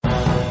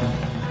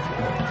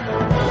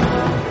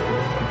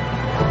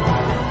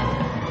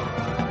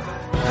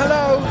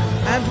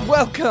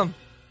Welcome.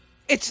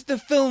 It's the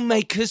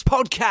Filmmakers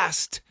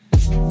Podcast.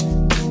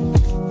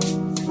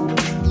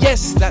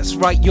 Yes, that's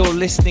right, you're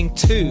listening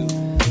to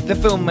the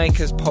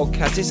Filmmakers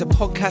Podcast. It's a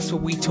podcast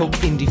where we talk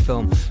indie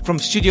film, from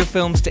studio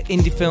films to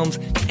indie films,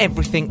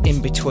 everything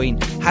in between.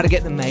 How to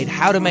get them made,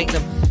 how to make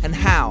them, and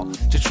how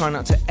to try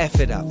not to F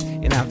it up,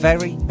 in our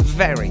very,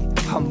 very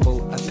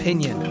humble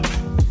opinion.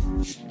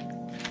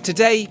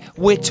 Today,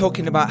 we're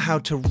talking about how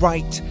to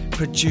write,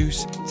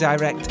 produce,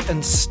 direct,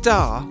 and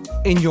star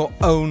in your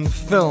own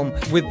film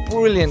with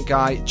brilliant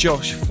guy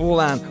Josh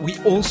Folan. We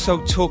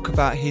also talk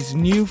about his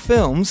new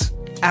films,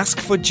 Ask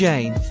for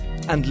Jane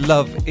and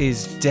Love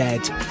is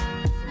Dead.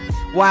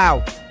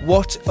 Wow,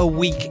 what a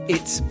week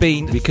it's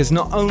been, because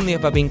not only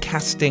have I been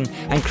casting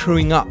and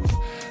crewing up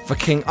for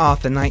King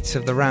Arthur Knights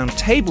of the Round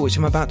Table, which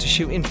I'm about to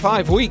shoot in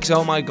 5 weeks.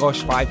 Oh my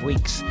gosh, 5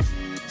 weeks.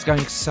 It's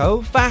going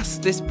so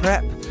fast, this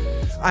prep.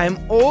 I am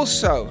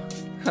also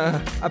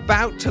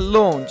about to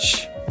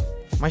launch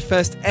my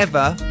first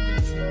ever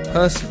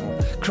personal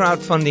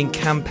crowdfunding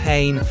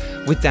campaign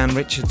with Dan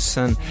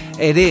Richardson.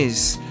 It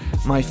is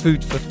my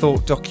Food for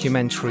Thought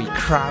documentary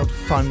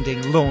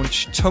crowdfunding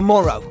launch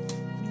tomorrow.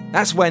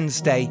 That's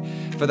Wednesday,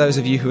 for those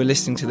of you who are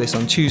listening to this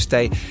on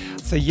Tuesday.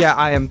 So yeah,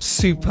 I am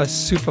super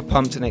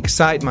pumped and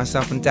excited.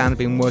 Myself and Dan have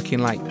been working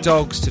like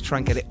dogs to try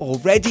and get it all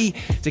ready,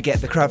 to get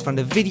the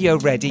crowdfunder video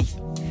ready,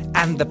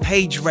 and the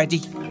page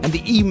ready, and the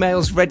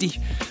emails ready,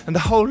 and the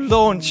whole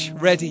launch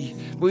ready.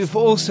 But we've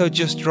also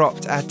just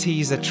dropped our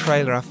teaser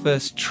trailer, our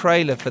first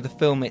trailer for the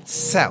film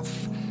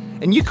itself.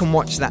 And you can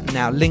watch that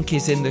now. Link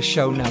is in the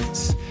show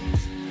notes.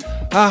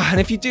 And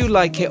if you do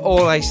like it,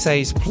 all I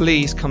say is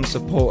please come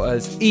support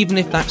us, even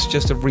if that's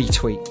just a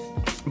retweet.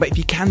 But if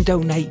you can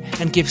donate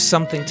and give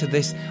something to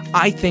this,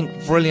 I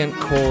think, brilliant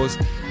cause,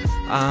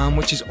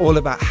 which is all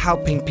about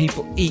helping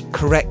people eat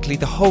correctly,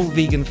 the whole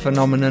vegan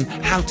phenomenon,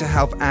 how to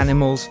help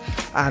animals,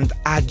 and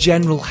our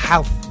general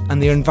health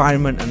and the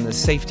environment and the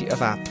safety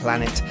of our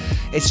planet.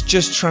 It's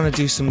just trying to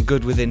do some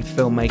good within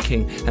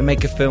filmmaking and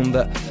make a film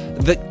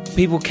that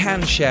people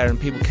can share and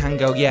people can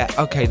go, yeah,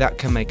 okay, that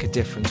can make a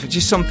difference, which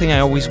is something I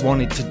always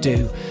wanted to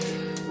do.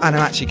 And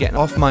I'm actually getting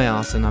off my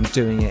arse and I'm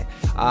doing it.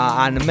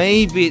 And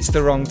maybe it's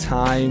the wrong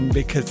time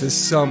because there's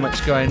so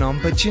much going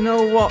on. But you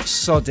know what?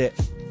 Sod it.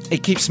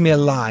 It keeps me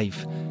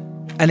alive.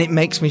 And it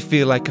makes me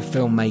feel like a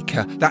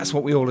filmmaker. That's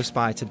what we all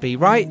aspire to be,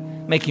 right?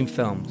 Making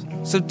films.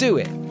 So do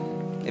it.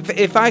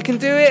 If I can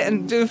do it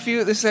and do a few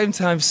at the same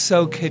time,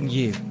 so can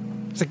you.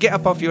 So get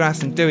up off your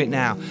ass and do it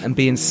now. And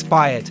be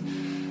inspired.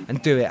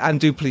 And do it. And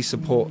do please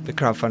support the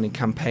crowdfunding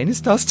campaign. It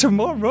starts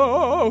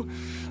tomorrow.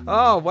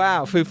 Oh,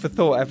 wow. Food for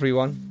thought,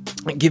 everyone.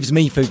 It gives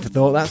me food for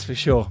thought, that's for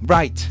sure.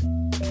 Right.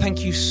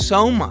 Thank you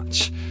so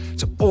much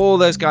to all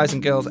those guys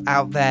and girls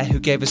out there who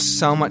gave us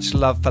so much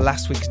love for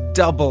last week's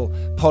double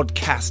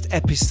podcast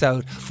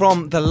episode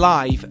from the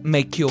live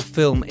Make Your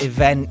Film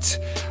event.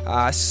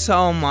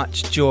 So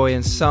much joy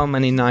and so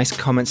many nice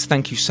comments.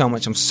 Thank you so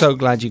much. I'm so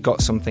glad you got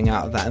something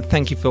out of that. And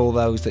thank you for all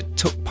those that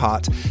took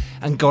part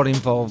and got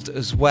involved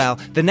as well.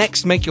 The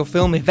next Make Your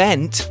Film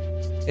event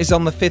is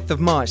on the 5th of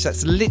March.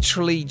 That's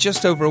literally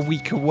just over a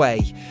week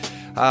away.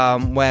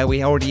 Where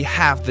we already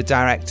have the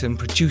director and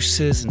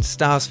producers and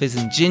stars Fizz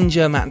and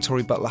Ginger, Matt and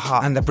Tori Butler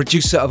Hart, and the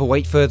producer of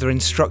Await Further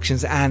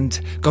Instructions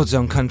and God's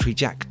Own Country,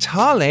 Jack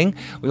Tarling.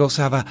 We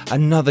also have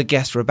another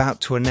guest we're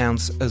about to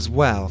announce as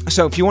well.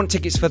 So if you want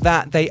tickets for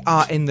that, they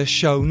are in the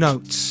show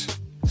notes.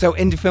 So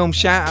indie film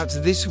shout out to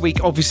this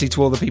week, obviously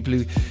to all the people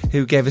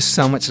who gave us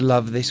so much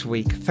love this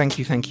week. Thank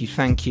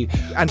you.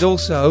 And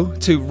also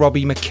to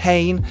Robbie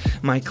McCain,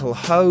 Michael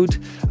Hode,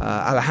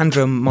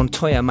 Alejandro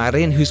Montoya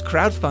Marin, whose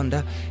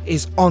crowdfunder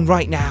is on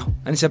right now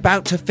and it's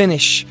about to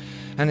finish.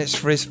 And it's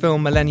for his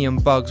film Millennium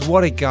Bugs.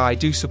 What a guy.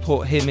 Do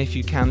support him if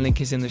you can.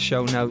 Link is in the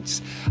show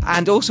notes.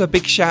 And also a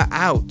big shout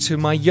out to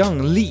my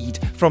young lead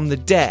from The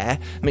Dare,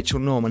 Mitchell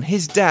Norman.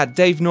 His dad,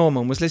 Dave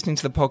Norman, was listening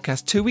to the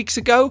podcast 2 weeks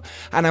ago,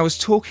 and I was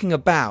talking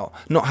about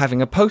not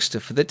having a poster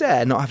for The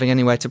Dare, not having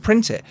anywhere to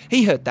print it.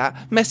 He heard that,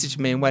 messaged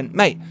me and went,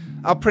 mate,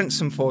 I'll print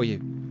some for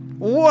you.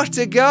 What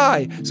a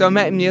guy. So I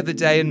met him the other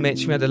day and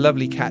Mitch, we had a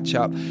lovely catch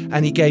up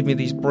and he gave me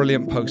these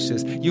brilliant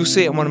posters. You'll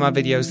see it in one of my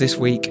videos this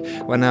week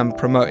when I'm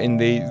promoting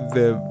the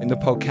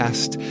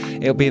podcast.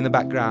 It'll be in the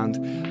background.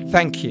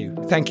 Thank you.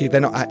 They're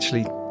not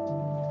actually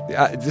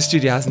the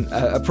studio hasn't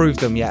approved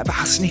them yet, but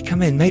I'll sneak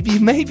them in.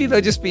 Maybe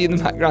they'll just be in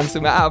the background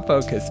somewhere out of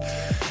focus.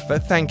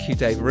 But thank you,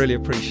 Dave. Really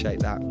appreciate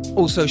that.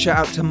 Also, shout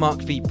out to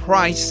Mark V.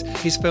 Price.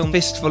 His film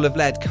Fistful of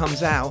Lead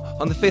comes out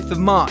on the 5th of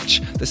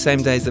March, the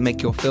same day as the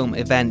Make Your Film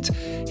event.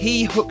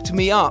 He hooked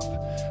me up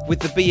with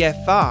the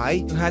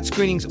BFI, who had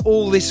screenings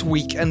all this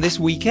week, and this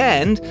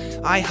weekend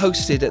I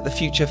hosted at the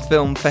Future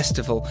Film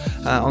Festival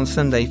on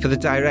Sunday for the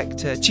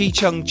director Chi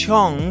Chung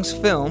Chong's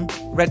film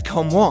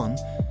Redcon 1,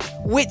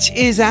 which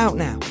is out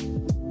now.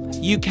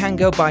 You can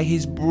go buy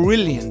his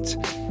brilliant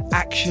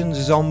action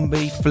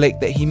zombie flick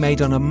that he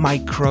made on a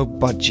micro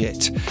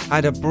budget. I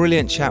had a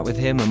brilliant chat with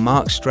him and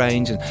Mark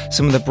Strange and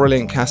some of the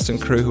brilliant cast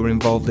and crew who were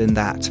involved in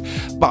that.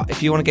 But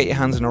if you want to get your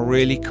hands on a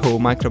really cool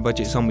micro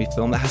budget zombie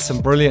film that has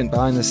some brilliant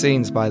behind the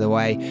scenes, by the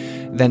way,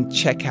 then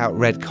check out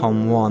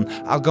Redcon 1.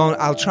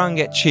 I'll try and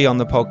get Chi on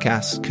the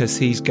podcast because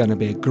he's going to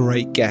be a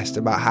great guest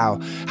about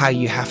how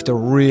you have to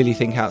really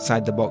think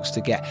outside the box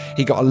to get.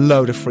 He got a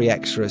load of free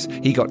extras.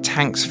 He got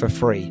tanks for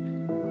free.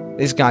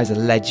 This guy's a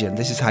legend.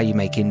 This is how you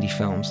make indie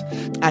films.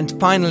 And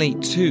finally,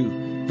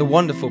 to the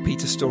wonderful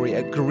Peter Story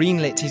at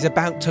Greenlit. He's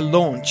about to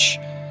launch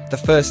the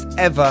first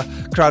ever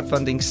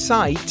crowdfunding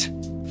site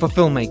for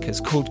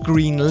filmmakers called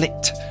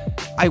Greenlit.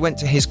 I went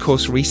to his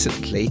course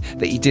recently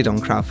that he did on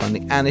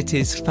crowdfunding, and it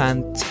is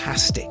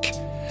fantastic.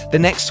 The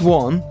next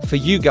one for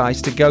you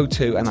guys to go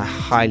to, and I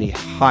highly,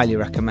 highly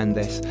recommend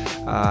this,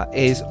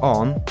 is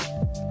on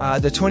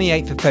the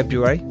 28th of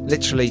February,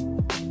 literally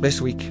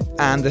this week,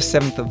 and the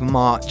 7th of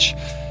March.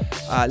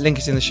 Link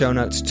is in the show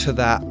notes to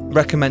that.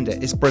 Recommend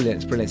it. It's brilliant.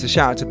 It's brilliant. So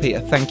shout out to Peter.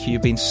 Thank you.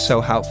 You've been so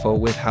helpful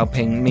with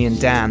helping me and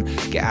Dan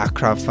get our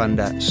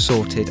crowdfunder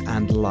sorted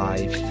and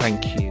live.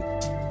 Thank you.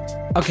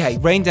 Okay,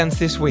 Rain Dance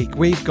this week.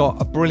 We've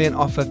got a brilliant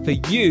offer for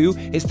you.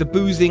 It's the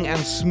Boozing and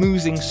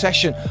Smoozing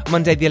session,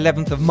 Monday the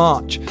 11th of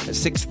March at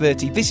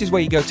 6:30. This is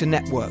where you go to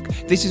network.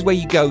 This is where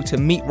you go to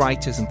meet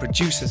writers and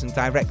producers and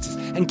directors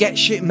and get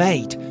shit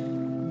made.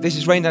 This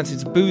is Rain Dance.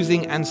 It's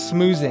Boozing and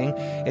Smoozing.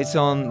 It's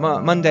on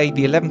Monday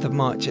the 11th of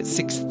March at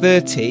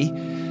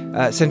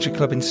 6:30. Century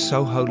Club in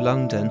Soho,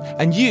 London.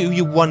 And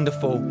you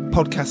wonderful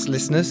podcast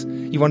listeners,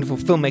 you wonderful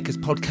Filmmakers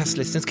podcast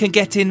listeners, can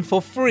get in for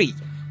free.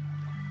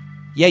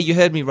 Yeah, you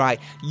heard me right.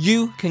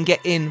 You can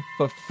get in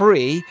for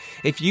free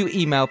if you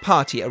email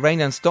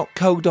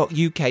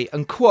party@raindance.co.uk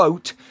and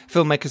quote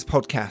Filmmakers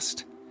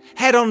Podcast.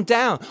 Head on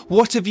down.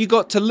 What have you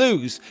got to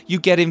lose? You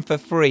get in for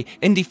free.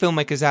 Indie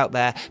filmmakers out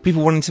there,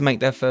 people wanting to make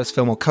their first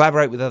film or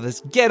collaborate with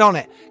others, get on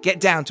it. Get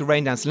down to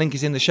Rain Dance. Link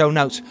is in the show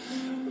notes.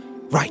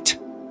 Right,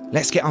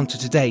 let's get on to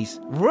today's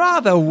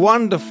rather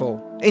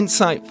wonderful,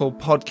 insightful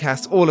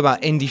podcast all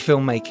about indie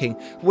filmmaking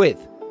with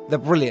the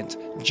brilliant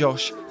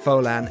Josh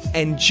Folan.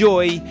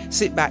 Enjoy,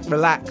 sit back,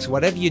 relax,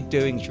 whatever you're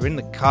doing. If you're in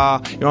the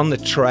car, you're on the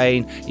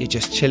train, you're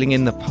just chilling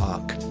in the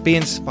park. Be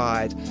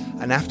inspired,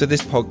 and after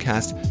this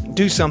podcast,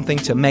 do something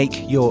to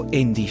make your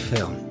indie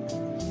film.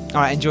 All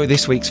right, enjoy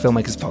this week's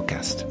Filmmakers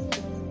Podcast.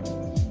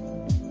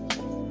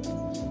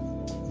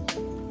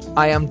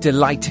 I am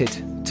delighted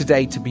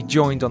today to be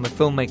joined on the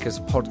Filmmakers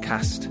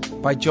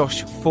Podcast by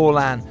Josh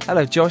Folan.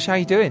 Hello, Josh. How are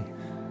you doing?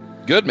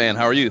 Good, man.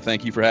 How are you?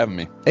 Thank you for having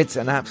me. It's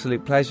an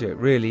absolute pleasure. It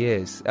really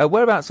is.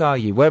 Whereabouts are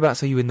you?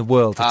 Whereabouts are you in the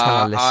world to tell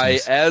our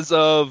listeners? As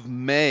of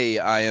May,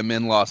 I am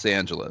in Los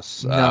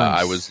Angeles.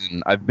 Nice.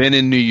 I've been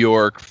in New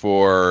York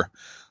for,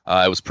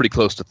 I was pretty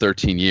close to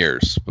 13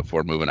 years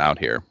before moving out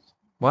here.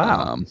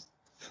 Wow. Okay.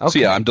 So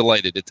yeah, I'm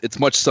delighted. It's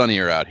much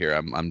sunnier out here.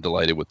 I'm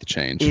delighted with the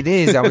change. It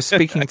is. I was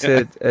speaking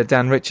to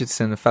Dan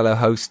Richardson, a fellow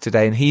host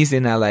today, and he's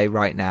in LA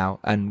right now,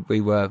 and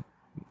we were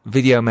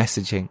video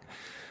messaging.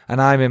 And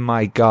I'm in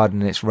my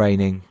garden, it's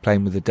raining,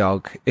 playing with the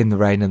dog in the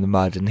rain and the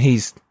mud, and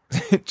he's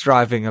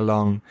driving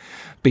along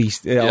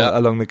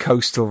along the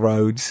coastal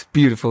roads,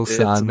 beautiful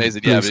sun, it's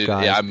amazing. Blue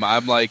skies. Yeah,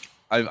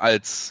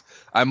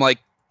 I'm like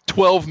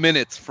 12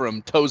 minutes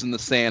from toes in the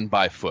sand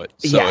by foot,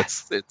 so yeah.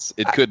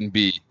 it couldn't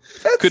be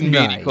nice,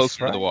 any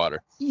closer to the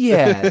water.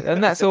 Yeah,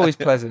 and that's always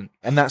pleasant.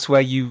 And that's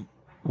where you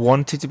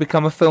wanted to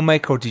become a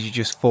filmmaker, or did you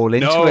just fall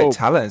into it?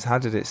 Tell us, how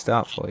did it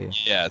start for you?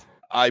 Yeah.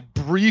 I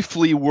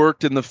briefly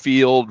worked in the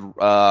field,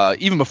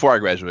 even before I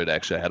graduated,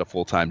 actually. I had a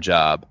full-time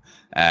job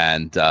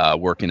and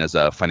working as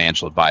a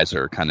financial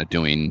advisor, kind of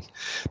doing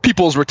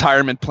people's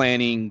retirement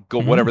planning,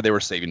 whatever they were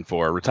saving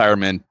for,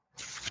 retirement,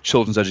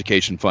 children's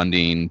education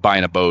funding,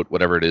 buying a boat,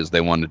 whatever it is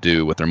they wanted to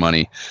do with their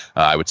money.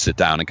 I would sit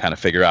down and kind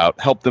of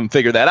help them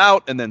figure that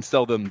out, and then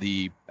sell them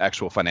the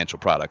actual financial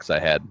products. I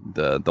had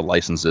the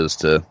licenses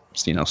to,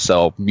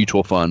 sell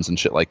mutual funds and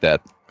shit like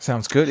that.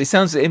 Sounds good. It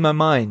sounds, in my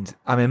mind,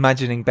 I'm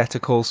imagining Better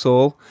Call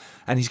Saul,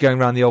 and he's going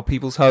around the old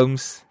people's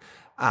homes,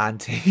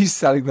 and he's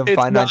selling them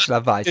financial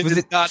advice. Was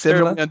it not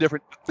similar?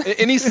 Different.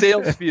 Any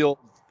sales field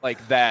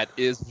like that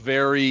is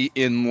very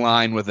in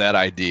line with that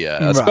idea,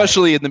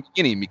 especially in the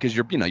beginning, because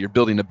you're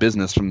building a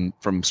business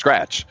from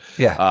scratch.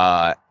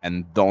 Yeah.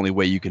 And the only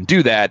way you can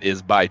do that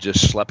is by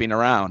just schlepping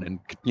around and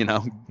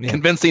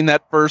convincing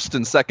that first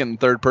and second and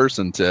third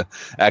person to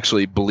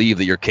actually believe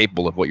that you're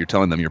capable of what you're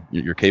telling them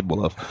you're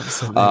capable of.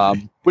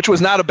 Absolutely. Which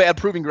was not a bad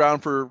proving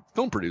ground for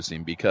film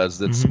producing,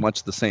 because it's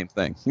much the same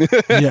thing.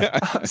 Yeah,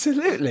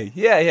 absolutely.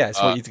 Yeah.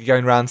 It's what you're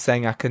going around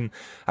saying, I can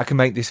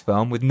make this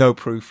film with no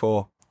proof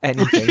or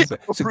anything, so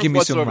give me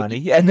some money.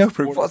 Yeah, no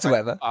proof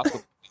whatsoever.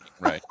 Awesome.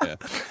 Right, yeah.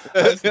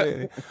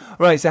 Absolutely.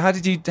 Right, so how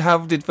did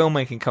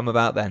filmmaking come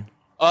about then?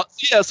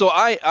 So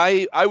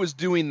I was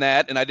doing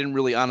that, and I didn't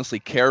really honestly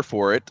care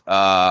for it.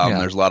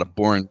 There's a lot of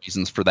boring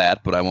reasons for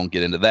that, but I won't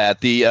get into that.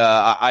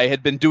 I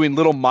had been doing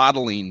little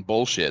modeling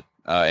bullshit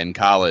in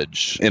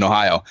college in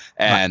Ohio,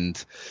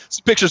 and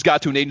some pictures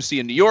got to an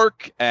agency in New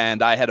York,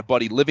 and I had a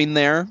buddy living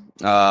there.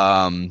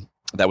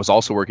 that was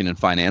also working in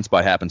finance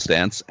by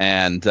happenstance.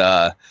 And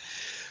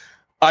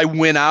I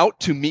went out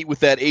to meet with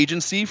that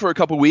agency for a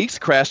couple weeks,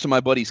 crashed on my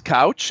buddy's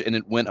couch, and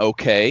it went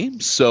okay.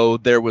 So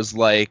there was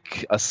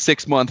like a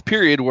 6-month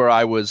period where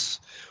I was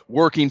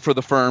working for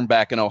the firm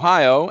back in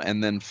Ohio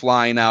and then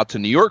flying out to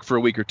New York for a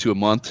week or two a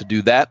month to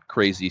do that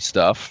crazy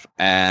stuff.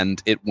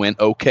 And it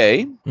went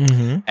okay.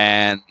 Mm-hmm.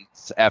 And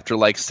after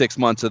like 6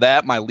 months of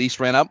that, my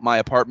lease ran up my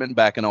apartment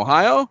back in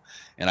Ohio.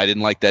 And I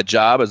didn't like that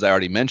job, as I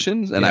already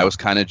mentioned. And I was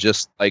kind of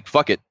just like,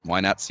 fuck it.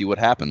 Why not see what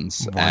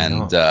happens?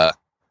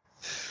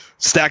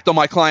 Stacked all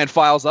my client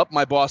files up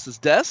my boss's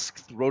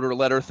desk, wrote her a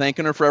letter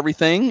thanking her for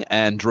everything,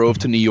 and drove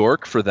to New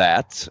York for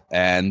that.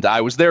 And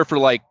I was there for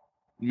like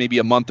maybe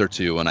a month or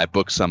two, and I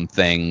booked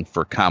something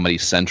for Comedy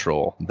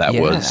Central that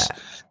was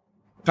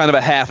kind of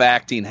a half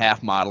acting,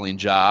 half modeling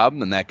job,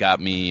 and that got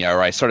me,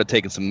 or I started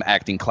taking some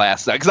acting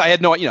classes, because I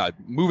had no,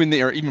 moving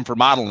there, even for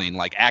modeling,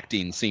 like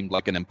acting seemed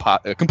like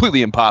a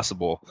completely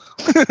impossible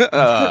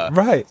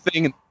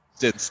thing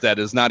that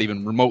is not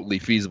even remotely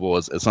feasible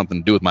as something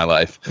to do with my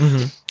life.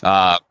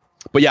 Mm-hmm.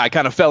 But yeah, I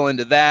kind of fell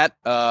into that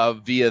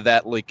via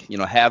that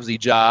halvesy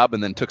job,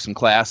 and then took some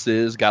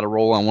classes, got a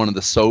role on one of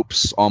the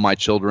soaps, All My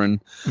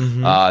Children,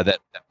 that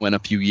went a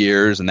few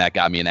years, and that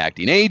got me an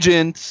acting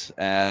agent.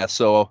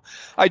 So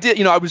I did,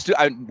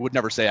 I would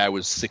never say I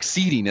was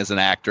succeeding as an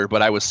actor,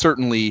 but I was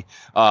certainly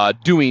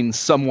doing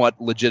somewhat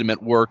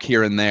legitimate work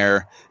here and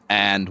there.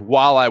 And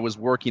while I was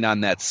working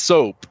on that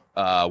soap,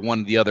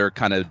 one of the other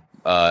kind of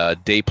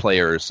day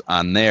players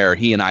on there,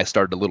 he and I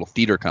started a little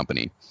theater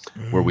company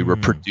where we were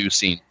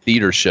producing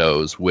theater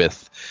shows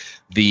with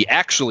the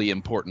actually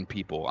important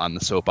people on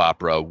the soap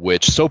opera,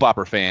 which soap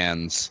opera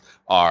fans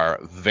are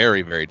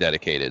very, very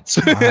dedicated.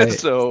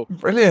 So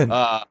brilliant.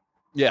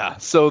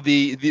 So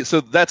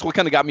so that's what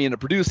kind of got me into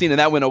producing, and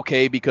that went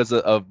okay because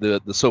of the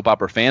soap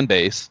opera fan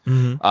base.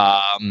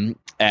 Mm-hmm.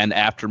 And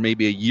after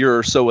maybe a year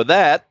or so of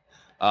that,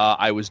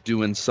 I was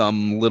doing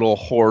some little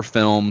horror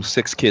film,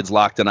 6 kids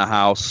locked in a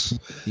house,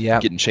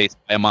 getting chased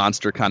by a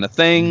monster kind of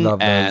thing.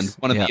 And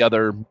one of the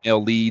other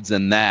male leads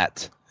in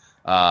that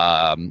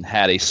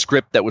had a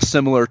script that was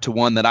similar to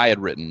one that I had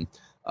written,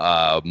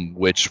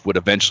 which would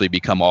eventually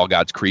become All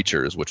God's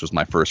Creatures, which was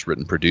my first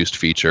written produced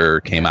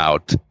feature. Came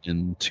out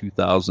in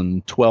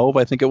 2012,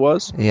 I think it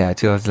was. Yeah,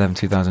 2011,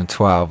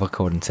 2012,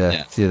 according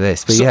to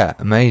this. But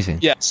amazing.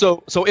 Yeah,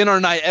 so in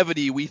our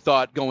naivety, we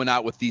thought going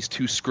out with these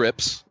 2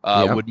 scripts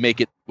would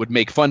make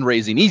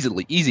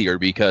fundraising easier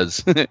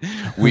because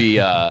we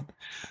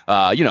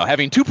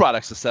having 2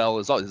 products to sell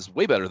is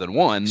way better than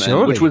one.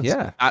 Surely, which was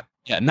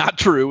not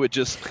true. It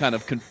just kind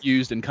of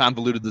confused and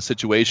convoluted the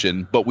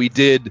situation. But we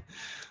did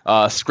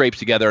scrape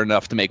together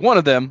enough to make one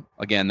of them,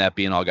 again, that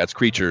being All God's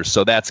Creatures.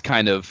 So that's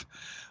kind of,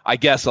 I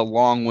guess, a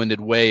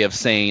long-winded way of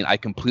saying I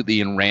completely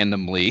and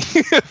randomly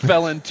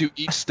fell into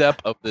each step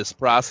of this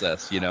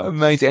process,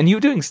 Amazing. And you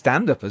were doing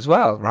stand-up as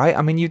well, right?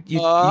 I mean, you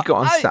got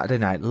on Saturday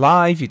Night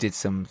Live, you did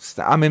some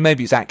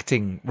maybe it's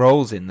acting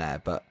roles in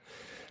there, but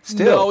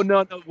still.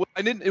 No.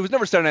 I didn't. It was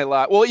never Saturday Night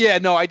Live. Well, yeah,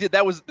 no, I did.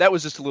 That was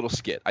just a little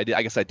skit. I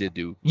guess I did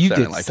do. You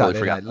Saturday did Night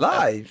Saturday Night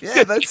Live.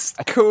 Yeah, that's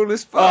cool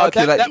as fuck.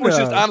 That was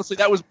just honestly,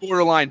 that was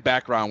borderline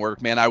background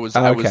work, man. I was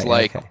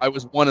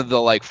one of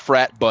the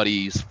frat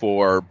buddies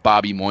for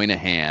Bobby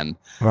Moynihan,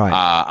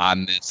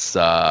 on this.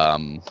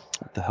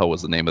 What the hell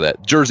was the name of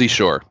that? Jersey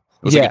Shore.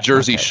 It was like a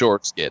Jersey Shore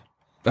skit.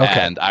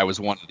 Okay. And I was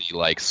one of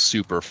the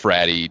super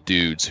fratty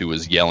dudes who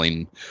was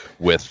yelling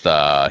with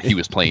he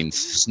was playing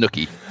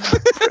Snooki.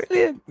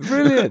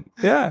 Brilliant.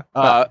 Yeah.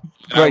 I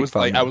was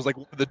one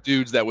of the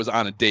dudes that was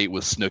on a date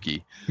with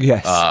Snooki.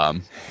 Yes.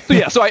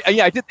 So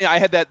I did. I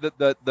had that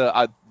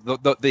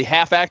the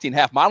half acting,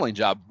 half modeling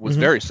job was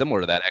very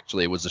similar to that.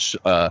 Actually, it was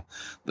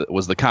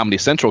the Comedy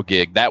Central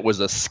gig. That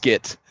was a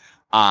skit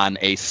on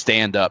a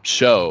stand-up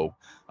show,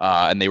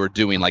 and they were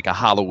doing like a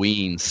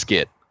Halloween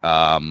skit.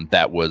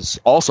 That was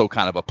also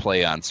kind of a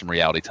play on some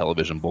reality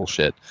television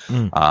bullshit.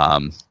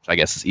 I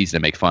guess it's easy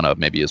to make fun of,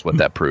 maybe, is what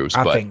that proves.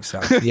 I think so.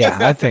 Yeah,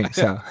 I think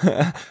so.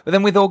 But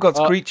then with All God's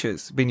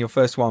Creatures being your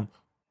first one,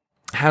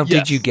 how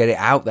did you get it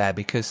out there?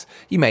 Because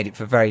you made it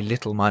for very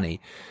little money,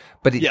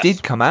 but it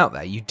did come out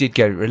there. You did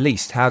get it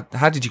released. How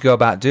did you go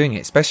about doing it?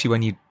 Especially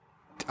when you'd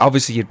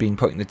been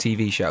putting the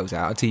TV shows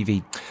out, or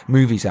TV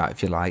movies out,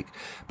 if you like,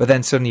 but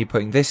then suddenly you're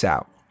putting this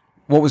out.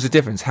 What was the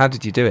difference? How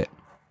did you do it?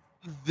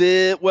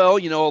 A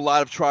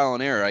lot of trial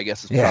and error, I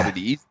guess, is probably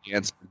the easy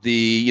answer.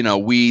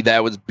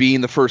 That was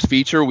being the first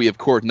feature. We, of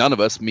course, none of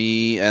us,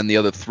 me and the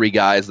other 3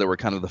 guys that were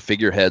kind of the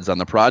figureheads on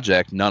the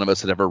project, none of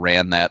us had ever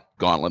ran that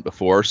gauntlet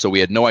before, so we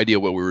had no idea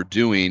what we were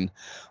doing.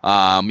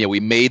 We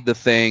made the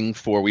thing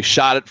we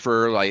shot it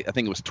for I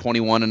think it was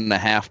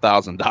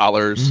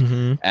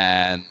 $21,500,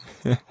 and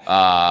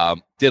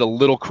did a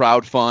little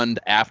crowdfund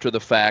after the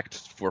fact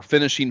for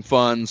finishing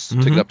funds,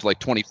 took it up to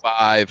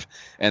 25,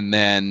 and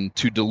then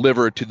to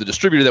deliver it to the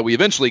distributor that we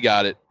eventually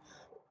got it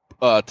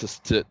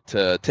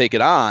to take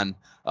it on.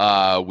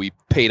 We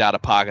paid out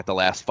of pocket the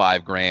last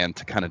 $5,000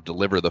 to kind of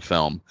deliver the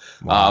film.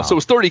 Wow. So it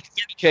was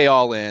 30K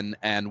all in,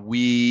 and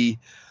we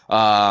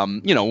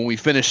When we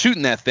finished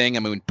shooting that thing, I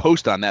mean,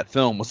 post on that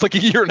film was like a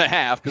year and a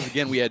half because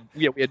again we had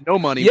no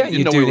money. Yeah,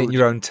 you do it in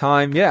your own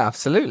time. Yeah,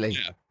 absolutely.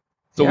 Yeah.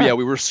 So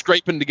we were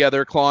scraping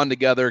together, clawing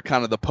together,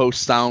 kind of the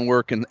post sound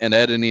work and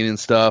editing and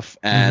stuff.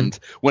 And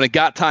when it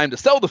got time to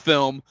sell the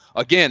film,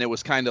 again, it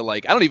was kind of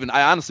like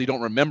I honestly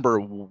don't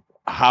remember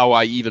how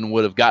I even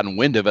would have gotten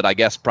wind of it. I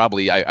guess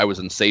probably I was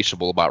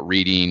insatiable about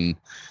reading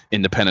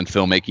independent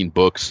filmmaking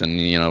books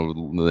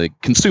and like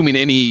consuming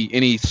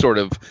any sort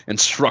of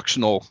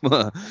instructional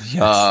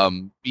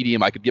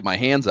medium I could get my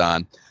hands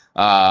on.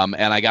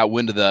 And I got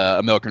wind of the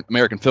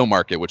American Film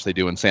Market, which they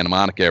do in Santa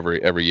Monica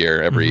every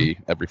year, every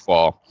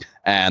fall.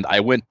 And I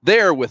went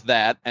there with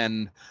that.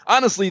 And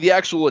honestly, the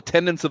actual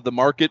attendance of the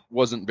market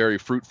wasn't very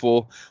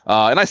fruitful.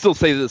 And I still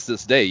say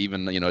this day,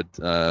 even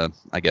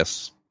I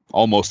guess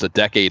almost a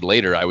decade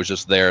later. I was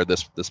just there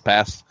this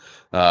past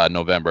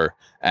November,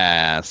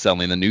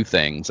 selling the new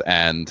things.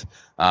 And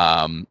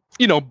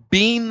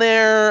being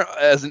there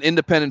as an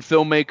independent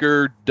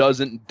filmmaker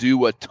doesn't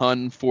do a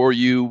ton for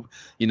you.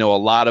 A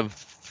lot of,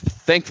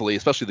 thankfully,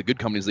 especially the good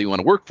companies that you want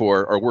to work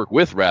for or work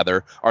with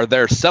rather, are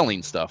there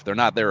selling stuff. They're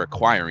not there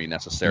acquiring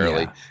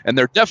necessarily. Yeah. And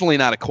they're definitely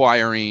not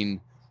acquiring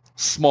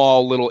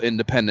small little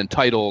independent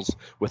titles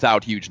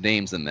without huge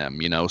names in them,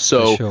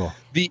 So sure.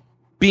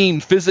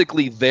 Being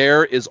physically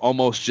there is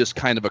almost just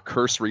kind of a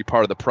cursory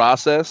part of the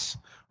process.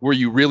 Where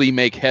you really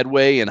make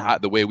headway, and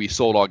the way we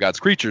sold All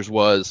God's Creatures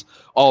was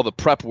all the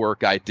prep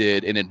work I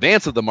did in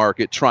advance of the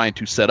market, trying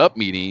to set up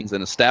meetings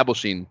and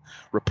establishing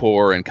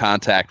rapport and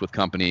contact with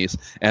companies,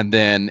 and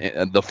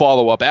then the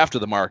follow-up after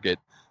the market,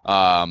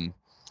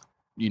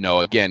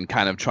 again,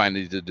 kind of trying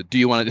to do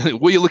you want to,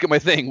 will you look at my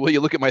thing? Will you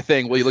look at my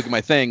thing? Will you look at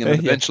my thing? And then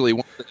eventually,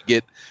 once they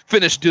get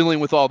finished dealing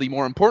with all the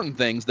more important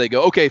things, they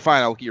go, okay,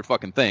 fine, I'll look at your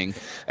fucking thing.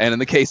 And in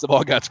the case of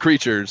All God's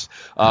Creatures,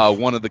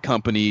 one of the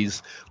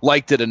companies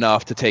liked it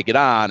enough to take it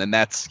on. And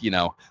that's,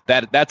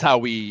 that's how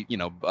we,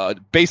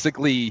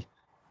 basically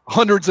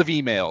hundreds of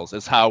emails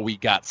is how we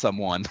got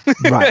someone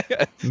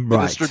to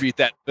distribute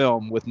that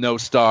film with no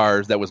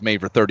stars that was made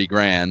for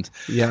 $30,000.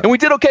 Yeah. And we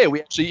did okay. We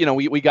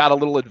actually, we got a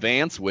little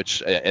advance,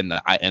 which in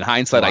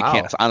hindsight,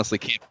 I honestly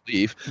can't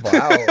believe.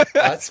 Wow.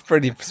 That's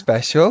pretty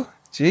special.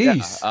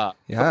 Jeez. But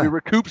we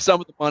recouped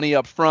some of the money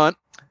up front.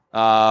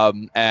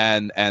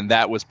 And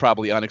that was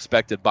probably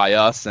unexpected by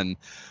us, and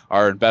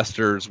our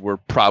investors were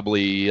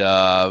probably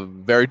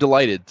very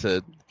delighted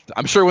to.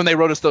 I'm sure when they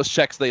wrote us those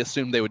checks, they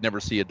assumed they would never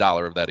see a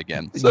dollar of that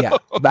again. So, so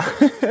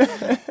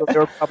they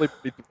were probably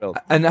pretty thrilled.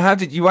 And how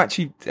did you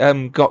actually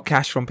got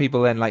cash from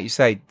people then, like you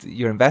say,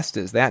 your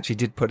investors? They actually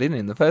did put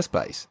in the first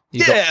place.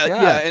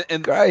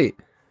 And great.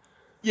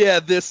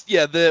 Yeah,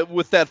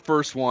 with that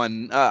first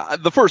one,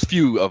 the first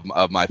few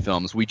of my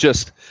films,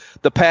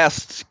 the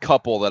past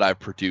couple that I've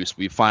produced,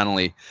 we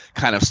finally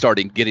kind of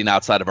started getting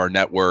outside of our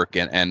network,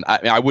 and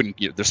I wouldn't,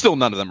 there's still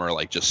none of them are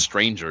like just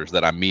strangers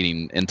that I'm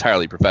meeting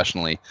entirely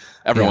professionally.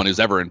 Everyone who's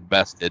ever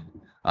invested,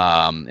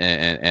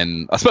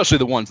 and especially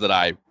the ones that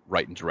I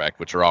write and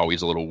direct, which are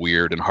always a little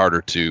weird and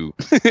harder to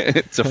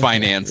to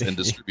finance and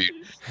distribute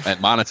and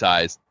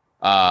monetize.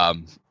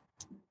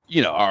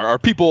 Our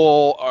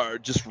people are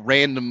just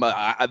random.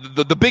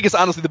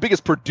 The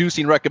biggest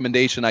producing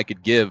recommendation I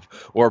could give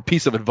or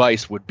piece of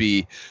advice would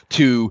be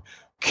to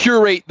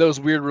curate those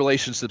weird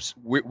relationships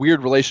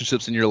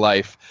in your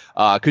life,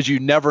 because you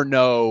never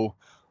know.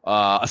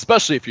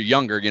 Especially if you're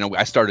younger,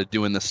 I started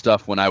doing this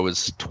stuff when I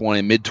was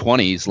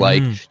mid-20s.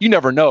 Like, you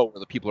never know where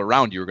the people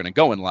around you are going to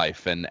go in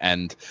life,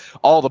 and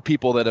all the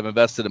people that have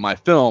invested in my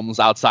films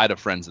outside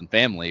of friends and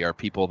family are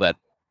people that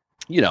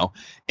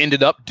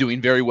ended up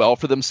doing very well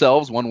for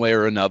themselves one way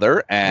or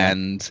another,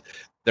 and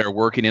they're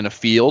working in a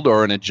field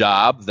or in a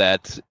job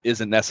that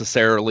isn't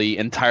necessarily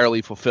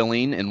entirely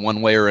fulfilling in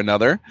one way or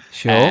another.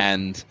 Sure.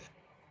 And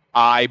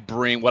I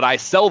bring what I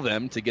sell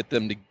them to get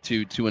them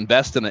to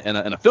invest in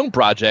a film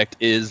project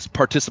is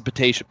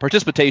participation. Why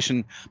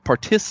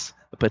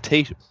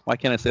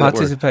can't I say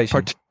participation? That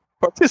word?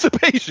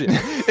 Participation.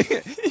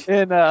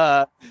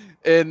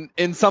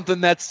 In something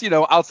that's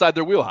outside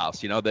their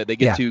wheelhouse, that they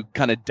get to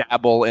kind of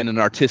dabble in an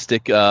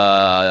artistic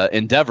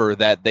endeavor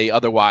that they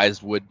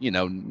otherwise would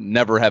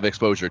never have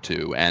exposure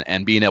to,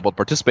 and being able to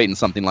participate in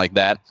something like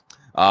that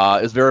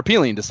is very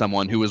appealing to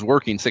someone who is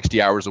working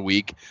 60 hours a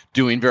week,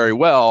 doing very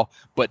well,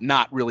 but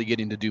not really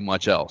getting to do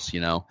much else.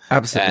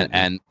 Absolutely.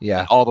 And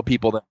all the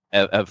people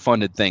that have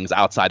funded things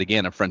outside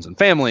again of friends and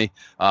family,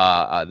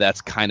 that's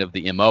kind of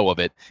the MO of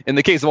it. In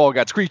the case of All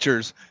God's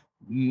Creatures,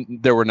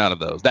 there were none of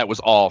those. That was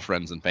all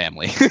friends and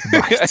family.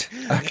 Right.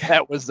 Okay.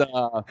 That was,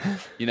 I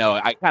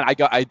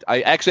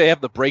actually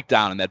have the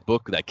breakdown in that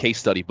book, that case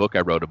study book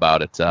I wrote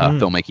about it,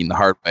 Filmmaking the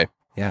Hard Way.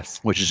 Yes.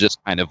 Which is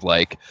just kind of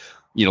like,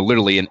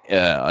 literally an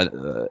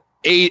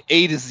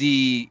A to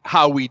Z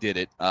how we did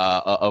it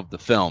of the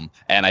film.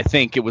 And I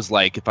think it was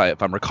like, if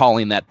I'm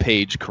recalling that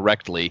page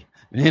correctly,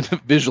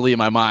 visually in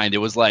my mind, it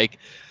was like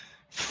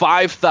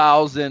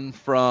 5,000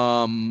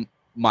 from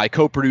my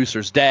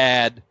co-producer's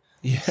dad.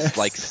 Yes.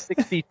 like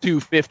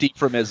 $6,250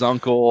 from his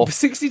uncle,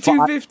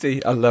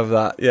 $6,250. I love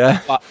that. Yeah,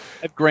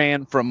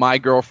 $5,000 from my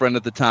girlfriend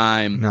at the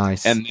time.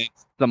 Nice. And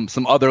then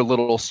some other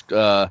little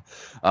 $100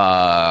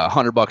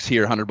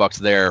 here, $100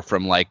 there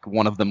from like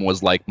one of them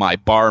was like my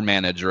bar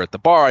manager at the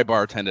bar I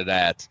bartended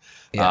at.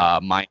 Yeah.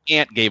 My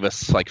aunt gave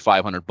us like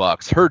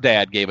 $500. Her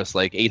dad gave us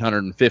like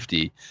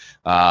 $850.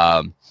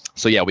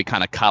 So yeah, we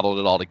kind of coddled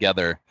it all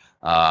together.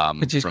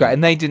 Which is great.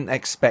 And they didn't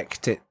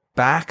expect it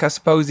back, I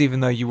suppose,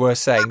 even though you were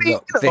saying,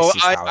 look, this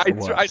is how it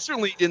works. I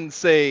certainly didn't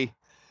say.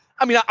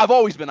 I mean, I've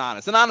always been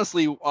honest, and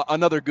honestly,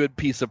 another good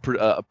piece of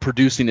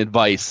producing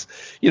advice.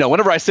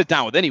 Whenever I sit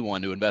down with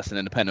anyone to invest in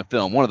independent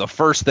film, one of the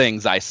first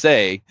things I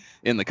say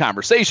in the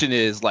conversation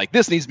is like,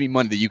 "This needs to be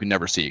money that you can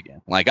never see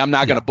again." Like, I'm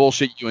not going to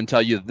bullshit you and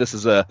tell you that this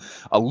is a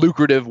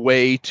lucrative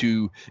way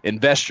to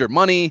invest your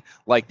money.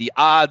 Like, the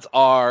odds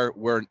are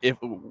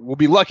we'll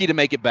be lucky to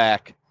make it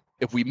back.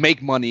 If we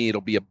make money, it'll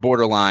be a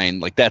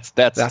borderline. Like, that's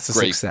a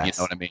great. Success. You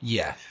know what I mean?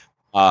 Yeah.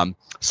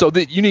 So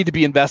that you need to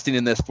be investing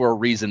in this for a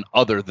reason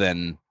other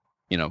than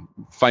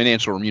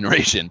financial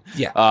remuneration.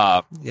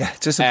 Yeah.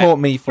 To support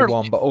me for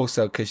one, but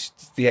also because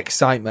the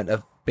excitement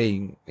of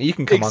you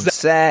can come on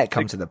set,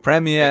 come to the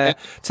premiere,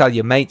 tell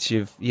your mates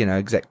you've,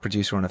 exec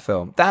producer on a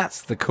film.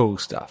 That's the cool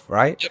stuff,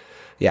 right? Yep.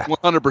 Yeah.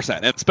 100%.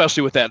 And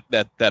especially with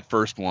that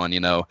first one,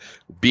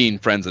 being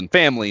friends and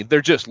family,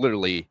 they're just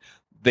literally,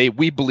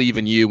 we believe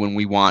in you and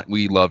we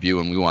love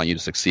you and we want you to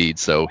succeed.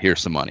 So here's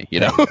some money,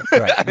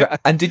 Right.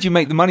 And did you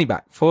make the money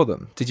back for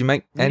them? Did you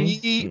make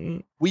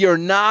any? We are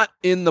not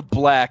in the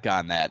black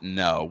on that.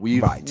 No,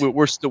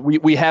 we're still,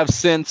 we have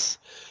since,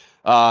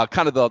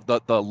 kind of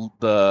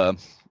the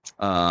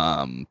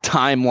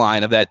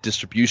timeline of that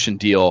distribution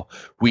deal.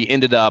 We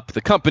ended up,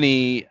 the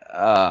company,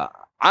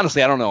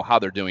 honestly, I don't know how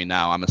they're doing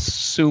now. I'm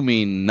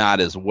assuming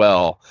not as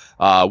well.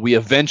 We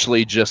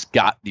eventually just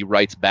got the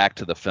rights back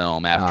to the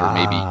film after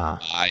maybe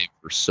 5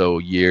 or so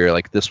year.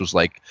 Like, this was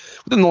like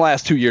within the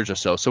last 2 years or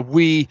so. So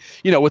we,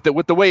 with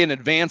the way an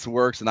advance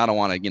works, and I don't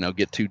want to,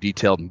 get too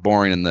detailed and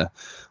boring in the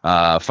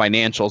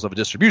financials of a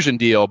distribution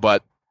deal,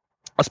 but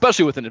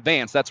especially with an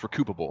advance, that's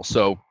recoupable.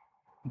 So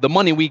the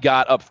money we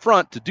got up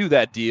front to do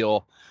that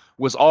deal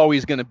was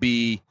always going to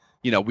be,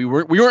 we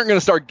weren't going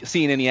to start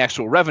seeing any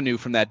actual revenue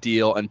from that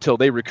deal until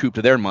they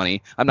recouped their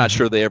money. I'm not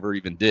sure they ever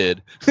even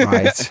did,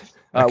 right?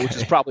 Okay. Which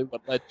is probably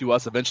what led to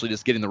us eventually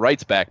just getting the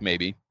rights back,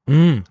 maybe.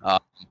 Mm.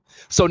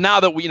 So now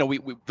that we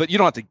but you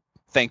don't have to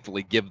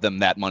thankfully give them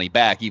that money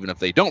back, even if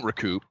they don't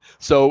recoup.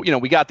 So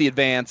we got the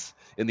advance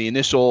in the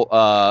initial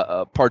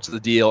parts of the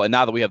deal, and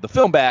now that we have the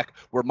film back,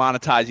 we're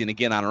monetizing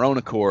again on our own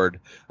accord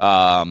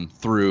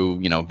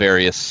through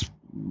various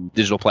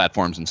digital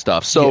platforms and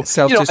stuff. So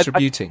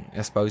self-distributing,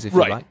 I suppose, if you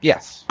like.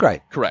 Yes,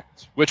 great,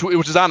 correct. Which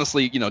is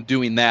honestly,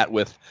 doing that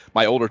with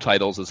my older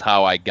titles is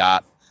how I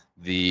got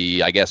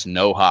the, I guess,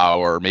 know-how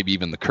or maybe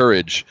even the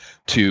courage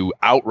to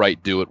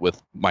outright do it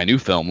with my new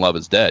film, Love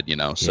Is Dead.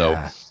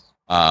 So,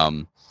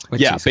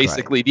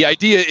 basically, great. The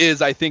idea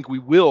is, I think we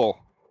will,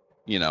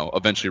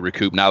 eventually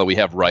recoup now that we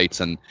have rights,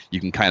 and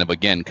you can kind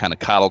of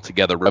coddle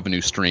together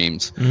revenue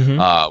streams.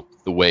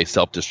 The way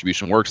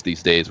self-distribution works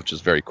these days, which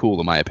is very cool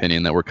in my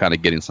opinion, that we're kind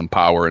of getting some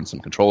power and some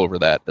control over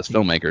that as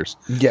filmmakers.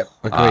 Yep,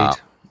 agreed.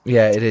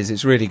 Yeah, it is.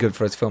 It's really good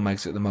for us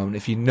filmmakers at the moment.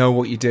 If you know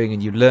what you're doing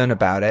and you learn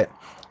about it,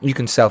 you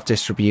can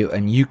self-distribute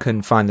and you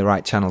can find the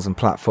right channels and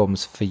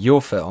platforms for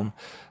your film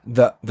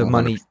that the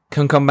money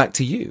can come back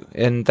to you.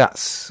 And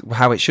that's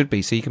how it should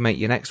be. So you can make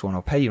your next one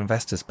or pay your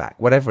investors back,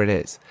 whatever it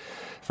is.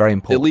 Very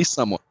important. At least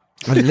someone.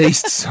 At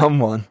least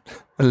someone.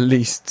 At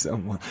least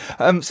someone.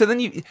 So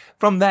then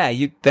from there,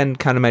 you then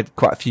kind of made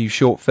quite a few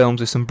short films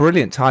with some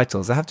brilliant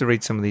titles. I have to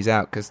read some of these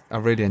out because I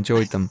really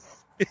enjoyed them.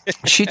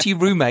 Shitty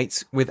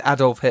Roommates with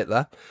Adolf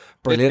Hitler.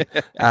 Brilliant.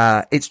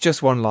 It's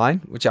Just One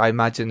Line, which I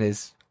imagine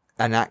is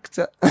an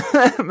actor,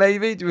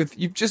 maybe.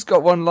 You've just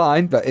got one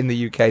line, but in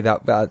the UK,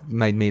 that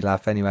made me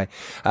laugh anyway.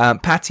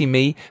 Patty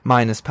Me,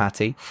 minus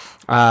Patty.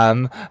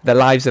 The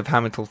Lives of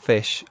Hamilton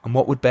Fish, and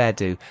What Would Bear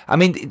Do? I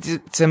mean,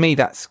 to me,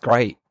 that's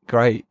great.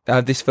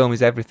 This film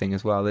is everything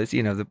as well. There's,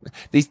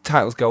 these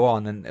titles go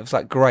on, and it was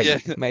like great. Yeah.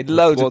 It made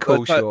loads of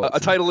cool shorts. A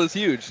title is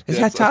huge,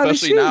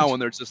 especially now when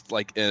there's just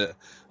like, there's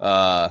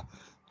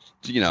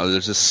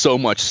just so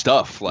much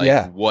stuff.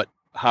 Like,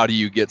 how do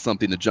you get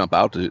something to jump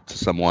out to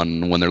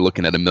someone when they're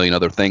looking at a million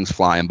other things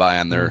flying by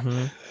on their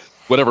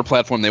whatever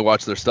platform they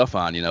watch their stuff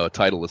on? A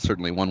title is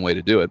certainly one way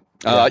to do it.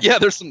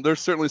 There's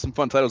certainly some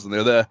fun titles in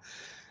there.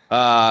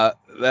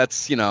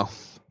 That's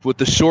with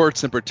the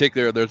shorts in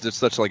particular, there's just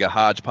such like a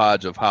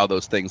hodgepodge of how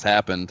those things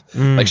happened.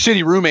 Like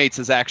Shitty Roommates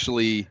is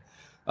actually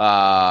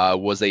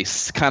was a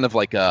kind of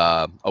like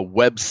a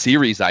web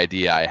series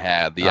idea I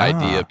had. The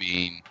idea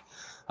being,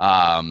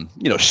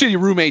 Shitty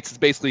Roommates is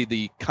basically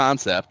the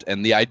concept,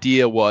 and the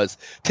idea was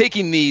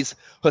taking these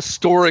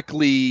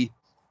historically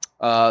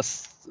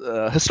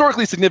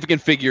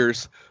significant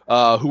figures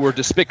who were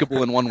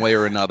despicable in one way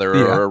or another,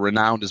 or are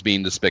renowned as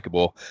being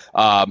despicable,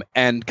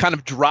 and kind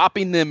of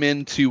dropping them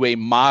into a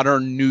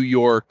modern New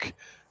York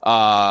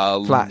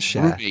flat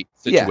share roommate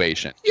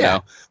situation.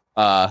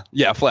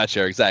 Yeah, flat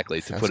share,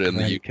 exactly, to Sounds put it in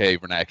the great.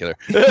 UK vernacular.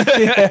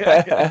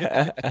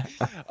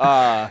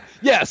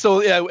 Yeah,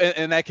 so yeah,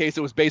 in that case,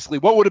 it was basically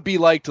what would it be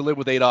like to live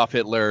with Adolf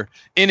Hitler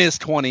in his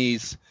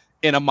 20s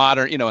in a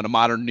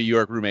modern, New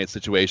York roommate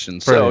situation.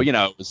 So,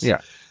 Brilliant. it was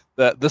Yeah.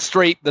 the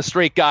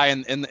straight guy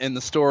in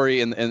the story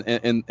in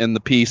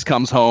the piece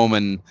comes home,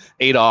 and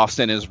Adolf's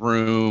in his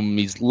room.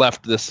 He's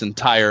left this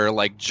entire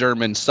like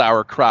German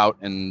sauerkraut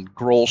and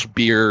Grolsch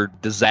beer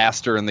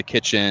disaster in the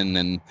kitchen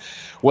and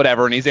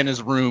whatever, and he's in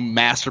his room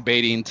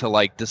masturbating to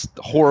like this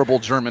horrible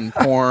German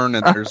porn,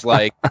 and there's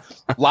like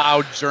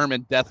loud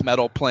German death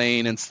metal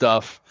playing and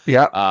stuff.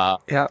 Yeah.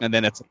 Yeah. And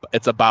then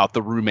it's about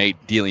the roommate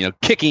dealing,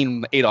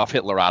 kicking Adolf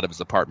Hitler out of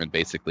his apartment,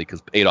 basically,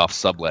 because Adolf's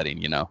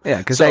subletting, Yeah,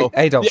 because So,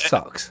 Adolf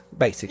sucks,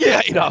 basically.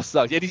 yeah, Adolf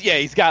sucks.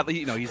 He's got,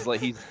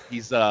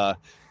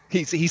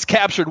 he's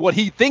captured what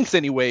he thinks,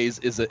 anyways,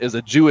 is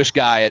a Jewish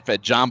guy at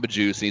Jamba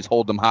Juice, and he's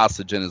holding him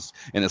hostage in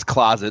his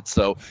closet.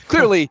 So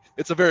clearly,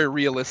 it's a very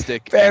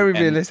realistic,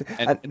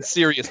 and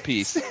serious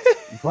piece.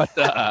 But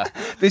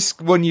this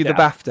won you the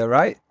BAFTA,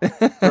 right?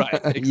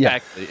 Right,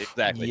 exactly.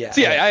 Yeah.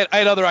 See, I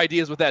had other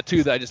ideas with that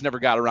too that I just never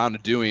got around to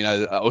doing.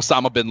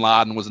 Osama bin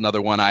Laden was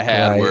another one I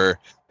had, where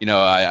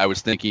I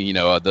was thinking,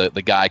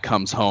 the guy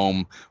comes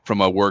home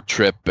from a work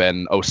trip,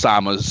 and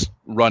Osama's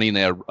running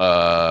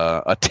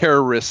a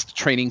terrorist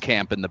training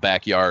camp in the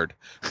backyard,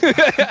 and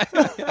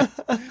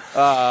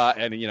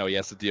he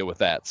has to deal with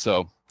that.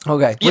 So.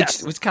 Okay,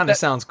 yes, which kind of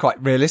sounds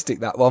quite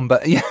realistic, that one,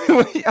 but yeah, I know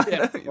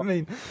what you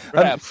mean.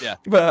 Perhaps, yeah.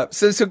 But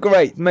so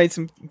great, made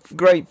some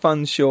great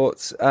fun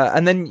shorts,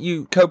 and then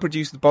you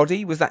co-produced The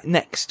Body. Was that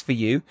next for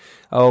you,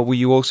 or were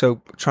you also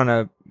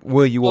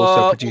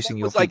producing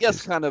your features? I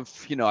guess kind of,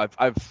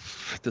 I've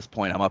at this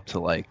point I'm up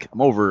to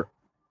I'm over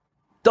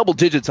double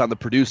digits on the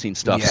producing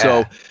stuff.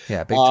 So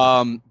big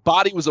time.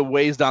 Body was a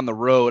ways down the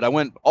road. I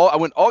went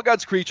All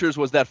God's Creatures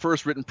was that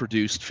first written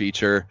produced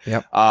feature.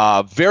 Yep.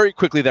 Very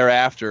quickly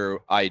thereafter,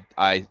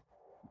 I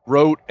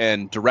wrote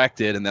and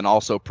directed and then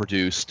also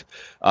produced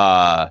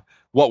What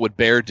Would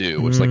Bear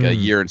Do, which was like a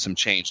year and some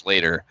change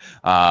later.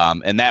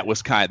 And that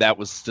was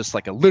just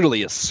like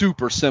literally a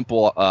super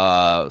simple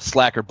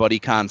slacker buddy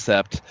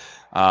concept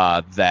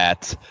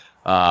that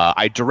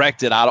I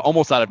directed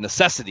almost out of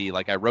necessity.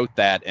 Like I wrote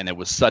that, and it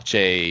was such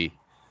a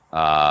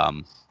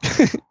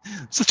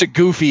such a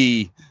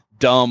goofy,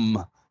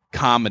 dumb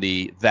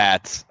comedy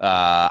that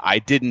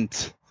I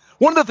didn't.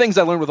 One of the things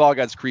I learned with All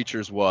God's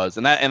Creatures was,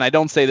 and I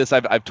don't say this,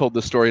 I've told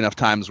this story enough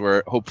times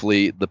where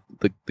hopefully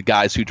the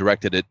guys who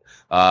directed it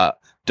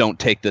don't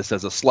take this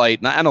as a slight,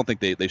 and I don't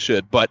think they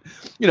should. But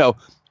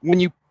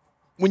when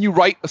you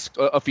write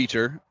a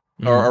feature.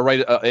 Or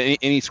write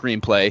any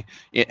screenplay,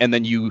 and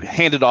then you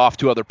hand it off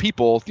to other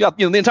people. The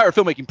entire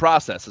filmmaking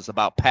process is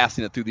about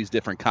passing it through these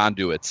different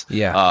conduits,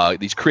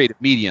 these creative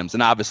mediums,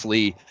 and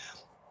obviously,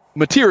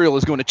 material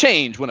is going to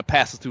change when it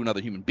passes through another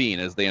human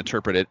being as they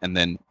interpret it and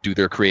then do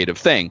their creative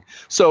thing.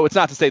 So it's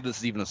not to say this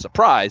is even a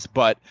surprise,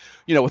 but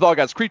with All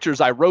God's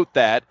Creatures, I wrote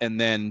that, and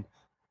then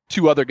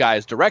two other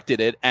guys directed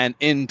it, and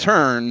in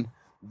turn,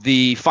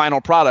 the final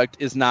product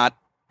is not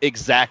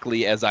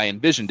exactly as I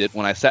envisioned it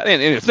when I sat,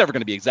 and it's never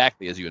going to be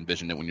exactly as you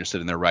envisioned it when you're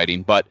sitting there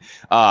writing, but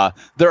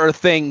there are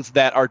things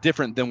that are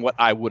different than what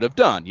I would have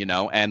done,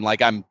 and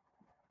I'm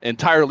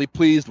entirely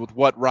pleased with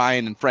what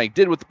Ryan and Frank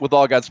did with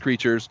All God's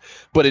Creatures,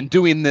 but in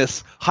doing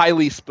this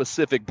highly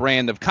specific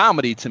brand of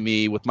comedy to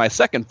me with my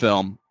second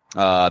film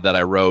that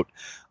I wrote,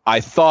 I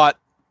thought,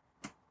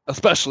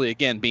 especially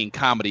again being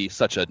comedy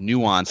such a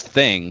nuanced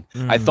thing,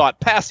 I thought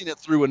passing it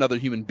through another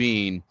human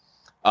being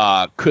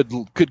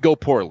could go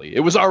poorly.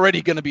 It was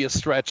already going to be a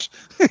stretch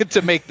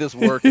to make this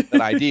work,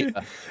 an idea.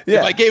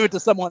 If I gave it to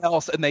someone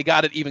else and they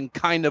got it even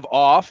kind of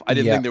off, I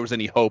didn't think there was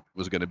any hope it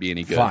was going to be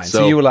any good. Fine.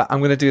 So you were like, I'm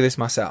going to do this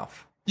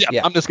myself.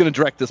 Yeah, I'm just going to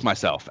direct this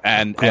myself.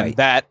 And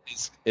that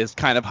is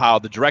kind of how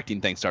the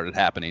directing thing started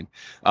happening,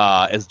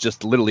 as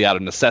just literally out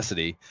of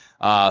necessity.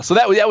 So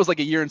that was like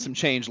a year and some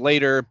change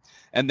later.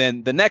 And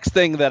then the next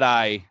thing that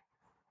I...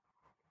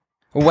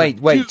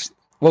 Wait.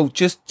 Well,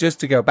 just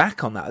to go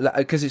back on that,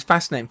 because it's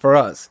fascinating for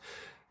us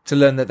to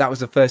learn that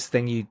was the first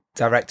thing you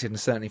directed, and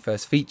certainly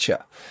first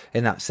feature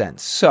in that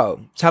sense.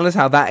 So tell us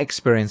how that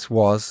experience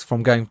was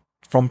from going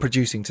from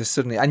producing to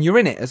suddenly, and you're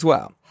in it as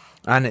well.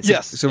 And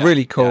it's a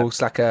really cool,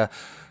 it's like a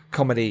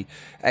comedy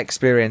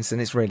experience,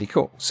 and it's really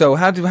cool. So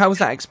how was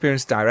that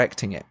experience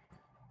directing it?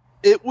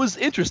 It was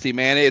interesting,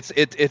 man.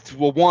 It's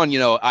well, one,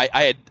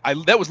 I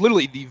that was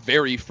literally the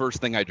very first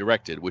thing I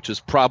directed, which is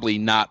probably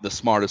not the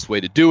smartest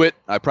way to do it.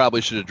 I probably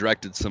should have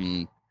directed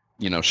some,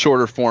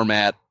 shorter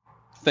format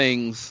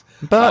things.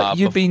 But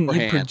you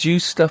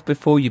produced stuff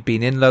before. You've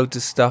been in loads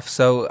of stuff.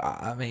 So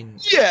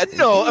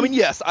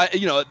yes.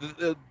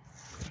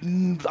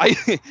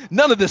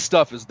 None of this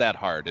stuff is that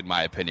hard, in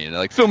my opinion.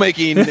 Like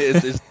filmmaking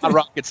is not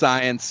rocket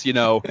science.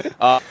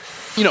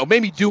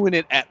 Maybe doing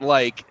it at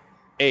like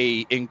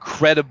a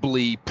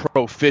incredibly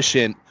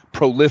proficient,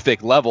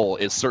 prolific level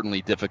is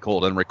certainly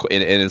difficult and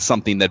is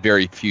something that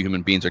very few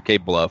human beings are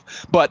capable of.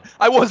 But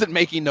I wasn't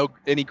making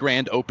any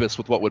grand opus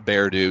with What Would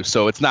Bear Do,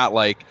 so it's not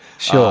like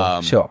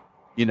sure.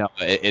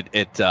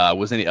 it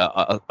was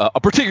a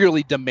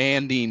particularly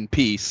demanding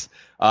piece.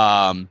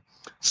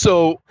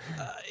 So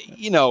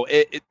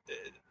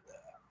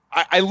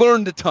I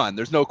learned a ton.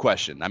 There's no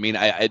question. I mean,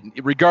 I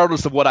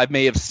regardless of what I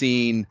may have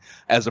seen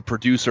as a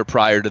producer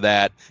prior to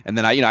that, and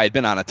then I had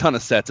been on a ton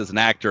of sets as an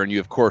actor, and you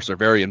of course are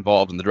very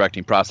involved in the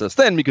directing process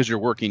then because you're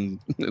working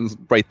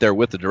right there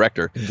with the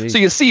director. Indeed. So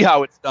you see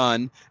how it's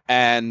done,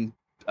 and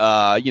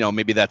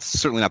maybe that's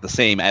certainly not the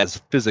same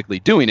as physically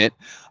doing it.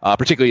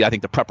 Particularly, I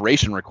think the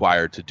preparation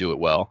required to do it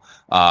well.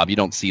 You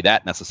don't see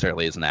that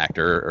necessarily as an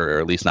actor, or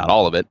at least not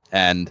all of it.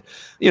 And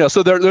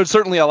so there's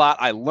certainly a lot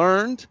I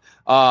learned.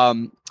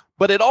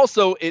 But it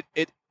also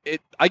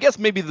I guess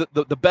maybe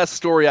the best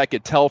story I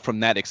could tell from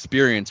that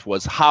experience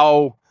was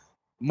how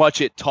much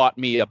it taught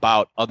me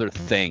about other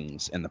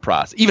things in the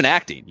process, even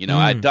acting.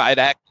 I'd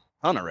act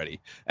a ton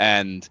already,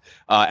 and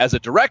as a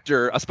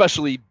director,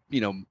 especially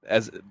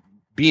as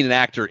being an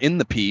actor in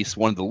the piece,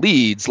 one of the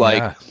leads,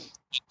 it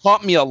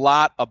taught me a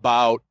lot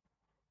about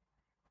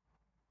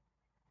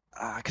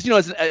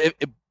because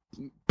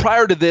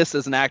prior to this,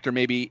 as an actor,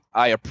 maybe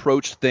I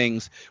approached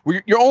things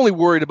where you're only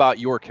worried about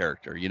your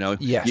character.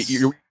 Yes.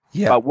 You're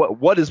about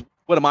what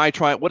am I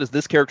trying? What is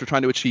this character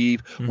trying to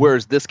achieve? Mm-hmm. Where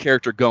is this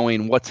character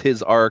going? What's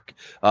his arc?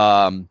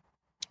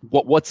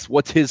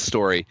 What's his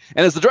story?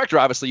 And as the director,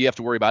 obviously, you have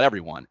to worry about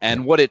everyone.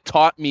 And what it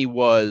taught me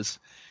was,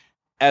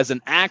 as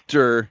an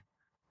actor,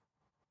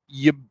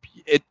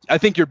 I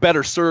think you're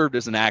better served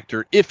as an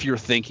actor if you're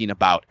thinking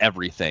about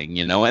everything,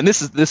 and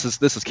this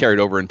is carried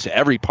over into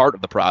every part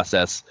of the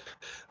process,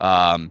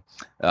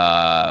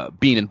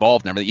 being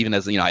involved in everything, even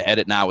as I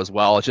edit now as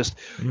well. It's just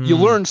you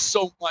learn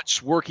so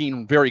much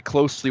working very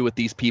closely with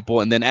these people,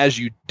 and then as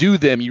you do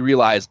them, you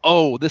realize,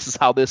 oh, this is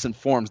how this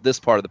informs this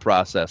part of the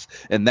process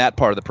and that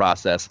part of the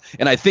process,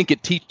 and I think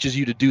it teaches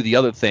you to do the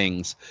other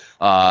things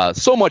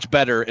so much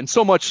better and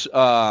so much.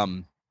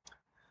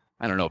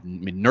 I don't know. I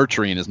mean,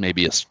 nurturing is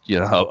maybe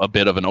a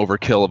bit of an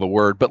overkill of a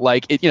word, but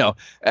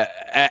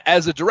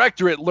as a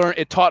director,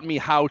 it taught me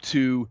how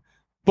to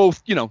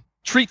both,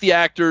 treat the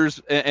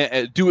actors,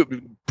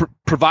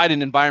 provide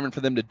an environment for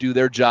them to do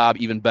their job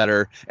even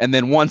better. And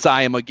then once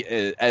I am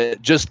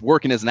just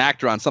working as an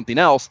actor on something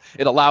else,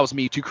 it allows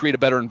me to create a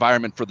better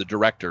environment for the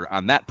director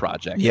on that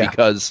project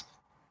because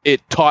it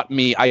taught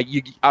me.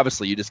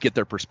 Obviously you just get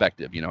their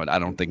perspective, and I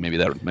don't think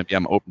maybe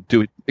I'm open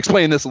to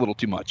explaining this a little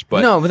too much,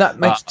 but no, but that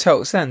makes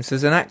total sense.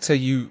 As an actor,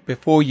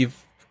 before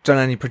you've done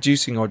any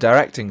producing or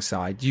directing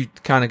side, you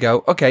kind of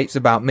go, okay, it's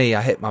about me.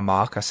 I hit my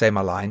mark. I say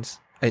my lines.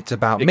 It's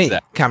about me.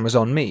 Camera's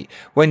on me.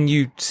 When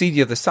you see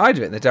the other side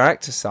of it, the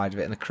director's side of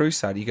it, and the crew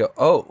side, you go,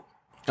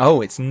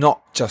 oh, it's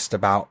not just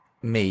about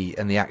me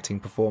and the acting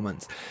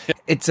performance.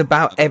 It's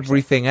about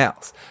everything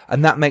else,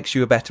 and that makes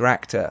you a better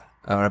actor.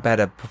 Or a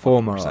better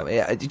performer.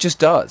 It just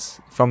does,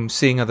 from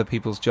seeing other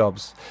people's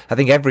jobs. I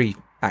think every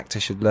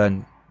actor should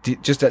learn,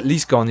 just at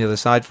least go on the other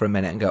side for a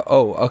minute and go,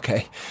 oh,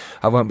 okay,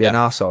 I won't be an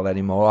arsehole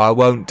anymore. I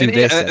won't do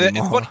this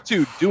anymore. And what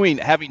too,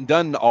 having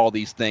done all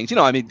these things, some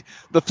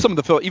of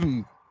the film,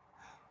 even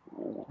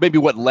maybe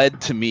what led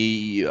to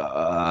me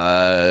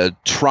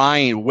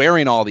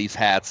wearing all these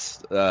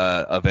hats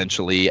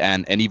eventually,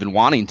 and even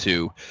wanting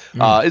to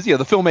is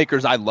the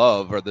filmmakers I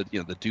love are the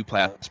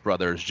Duplass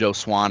brothers, Joe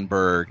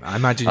Swanberg. I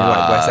imagine you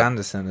like Wes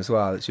Anderson as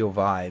well. It's your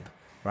vibe,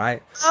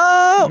 right?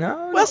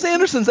 No, Wes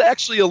Anderson's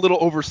actually a little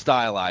over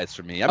stylized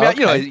for me. I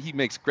mean, he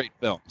makes great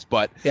films,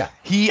 but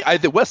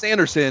Wes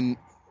Anderson.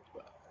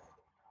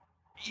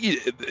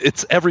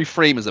 It's every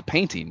frame is a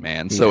painting,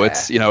 man. So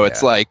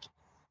it's like.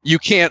 You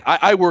can't.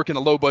 I work in a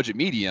low budget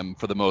medium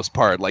for the most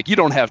part. Like, you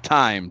don't have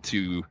time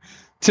to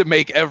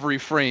make every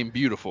frame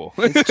beautiful.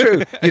 It's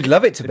true. You'd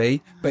love it to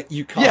be, but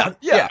you can't.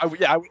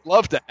 I would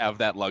love to have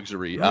that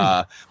luxury.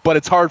 But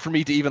it's hard for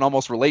me to even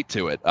almost relate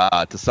to it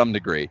to some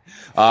degree.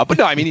 But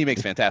no, I mean, he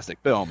makes fantastic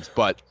films.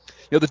 But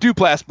the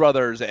Duplass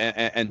brothers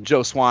and Joe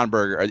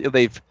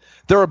Swanberg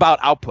they're about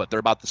output. They're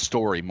about the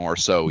story more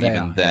so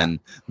than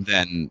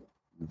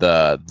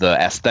the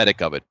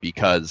aesthetic of it,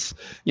 because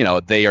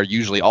they are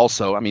usually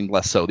also, I mean,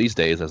 less so these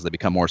days as they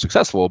become more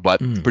successful,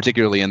 but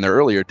particularly in their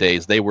earlier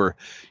days, they were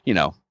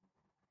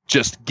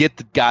just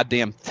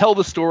tell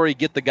the story,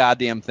 get the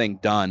goddamn thing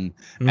done,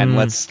 and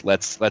let's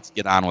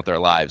get on with our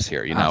lives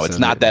here. It's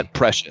not that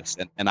precious,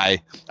 and I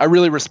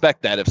really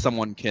respect that if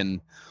someone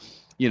can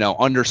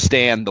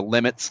understand the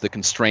limits, the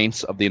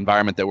constraints of the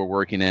environment that we're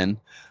working in,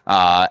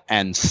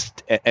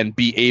 and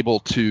be able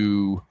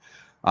to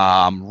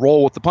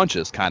roll with the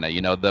punches, kind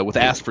of, with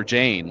Ask for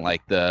Jane,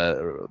 like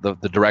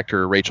the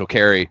director Rachel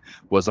Carey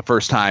was the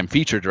first time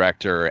feature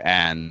director,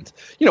 and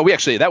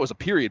that was a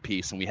period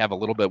piece, and we had a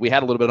little bit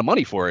of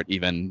money for it,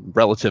 even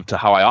relative to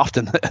how I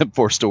often am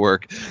forced to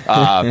work,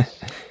 but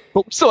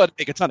we still had to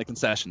make a ton of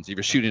concessions. If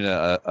you're shooting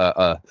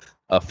a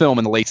film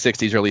in the late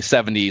 60s, early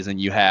 70s,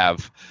 and you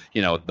have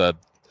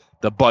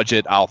the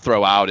budget I'll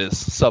throw out is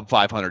sub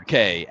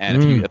 $500K,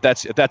 and if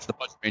that's the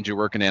budget range you're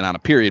working in on a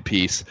period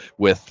piece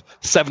with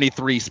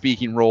 73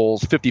 speaking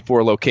roles,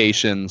 54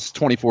 locations,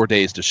 24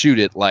 days to shoot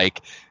it,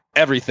 like,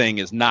 everything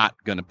is not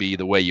going to be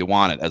the way you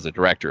want it as a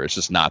director. It's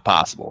just not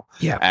possible.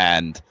 Yeah.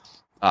 And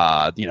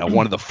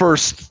one of the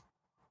first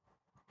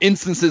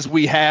instances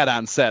we had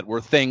on set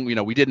were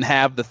we didn't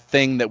have the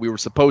thing that we were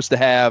supposed to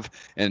have,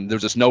 and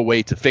there's just no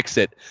way to fix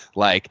it.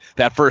 Like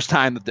that first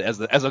time as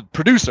a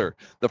producer,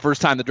 the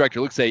first time the director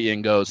looks at you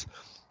and goes,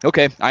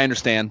 okay, I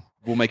understand,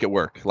 we'll make it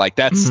work. Like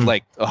that's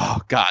like,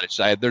 oh God,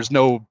 there's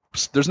no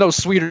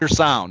sweeter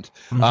sound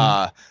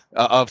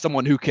of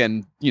someone who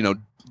can,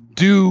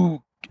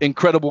 do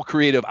incredible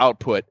creative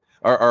output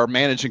or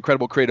manage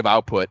incredible creative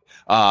output,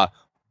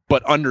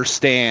 but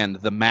understand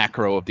the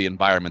macro of the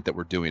environment that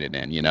we're doing it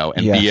in, and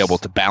be able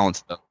to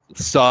balance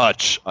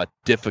such a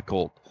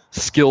difficult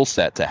skill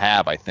set to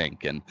have, I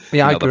think. And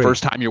the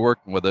first time you're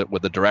working with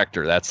a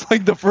director, that's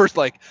like the first,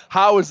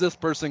 how is this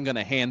person going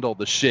to handle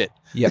the shit?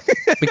 Yeah,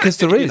 because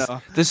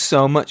there's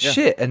so much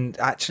shit, and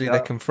actually they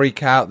can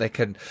freak out.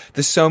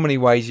 There's so many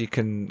ways you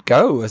can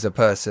go as a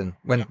person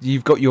when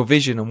you've got your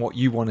vision and what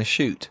you want to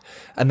shoot,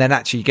 and then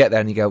actually you get there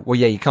and you go, well,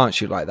 yeah, you can't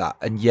shoot like that,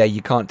 and yeah,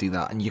 you can't do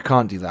that, and you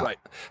can't do that. Right.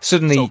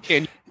 Suddenly, so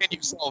can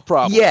you solve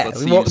problems? Yeah,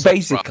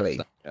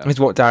 basically is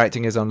what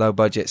directing is on low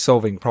budget,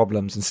 solving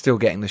problems and still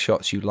getting the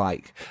shots you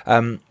like.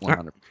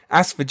 100%.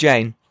 As for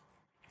Jane,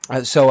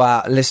 so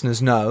our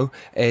listeners know,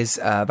 is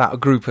about a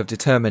group of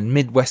determined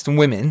Midwestern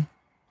women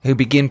who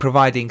begin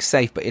providing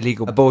safe but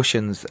illegal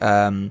abortions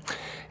in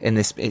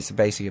this. It's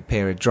basically a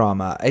period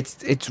drama.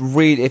 It's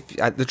really,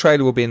 the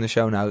trailer will be in the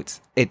show notes.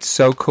 It's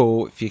so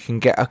cool. If you can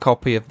get a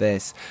copy of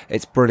this,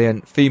 it's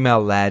brilliant. Female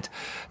led,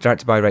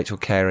 directed by Rachel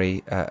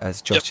Carey,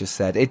 as Josh just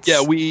said. It's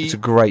a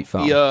great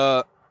film.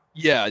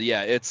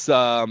 It's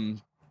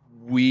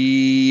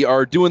we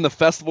are doing the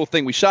festival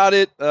thing. We shot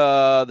it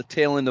the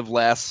tail end of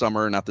last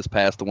summer, not this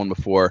past, the one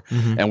before,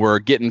 and we're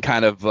getting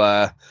kind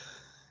of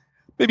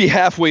maybe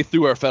halfway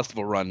through our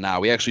festival run now.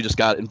 We actually just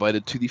got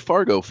invited to the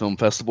Fargo Film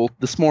Festival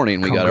this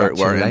morning. We got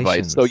our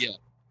invite. So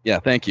yeah,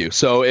 thank you.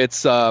 So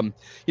it's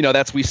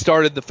we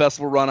started the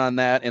festival run on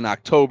that in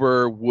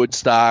October.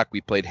 Woodstock,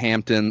 we played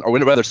Hampton, or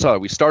rather,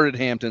 we started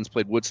Hamptons,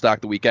 played Woodstock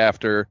the week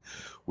after.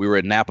 We were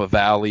at Napa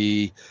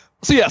Valley.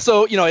 So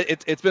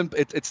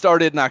it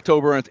started in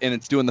October and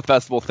it's doing the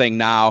festival thing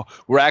now.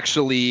 We're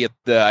actually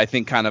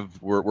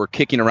we're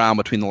kicking around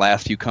between the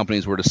last few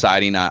companies. We're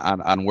deciding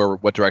on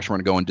what direction we're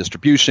going to go in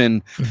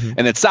distribution,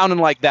 and it's sounding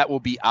like that will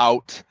be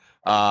out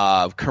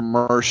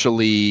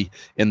commercially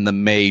in the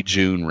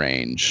May-June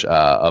range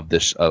of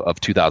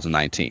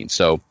 2019.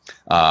 So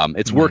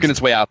it's working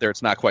its way out there.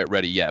 It's not quite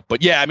ready yet,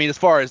 but yeah, I mean, as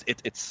far as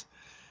it's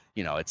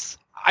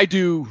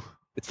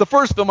the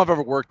first film I've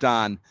ever worked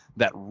on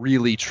that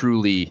really,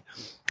 truly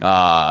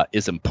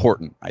is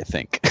important, I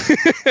think.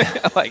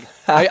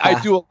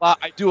 I do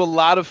a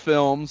lot of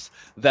films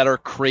that are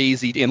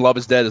crazy, and Love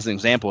Is Dead is an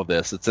example of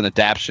this. It's an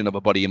adaptation of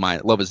a buddy of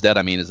mine. Love Is Dead,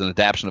 is an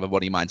adaptation of a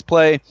buddy of mine's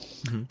play.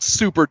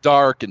 Super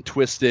dark and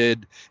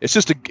twisted. It's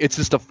just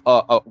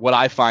a what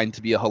I find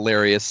to be a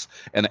hilarious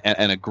and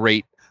a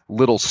great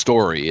little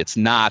story. It's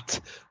not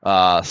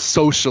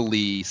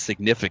socially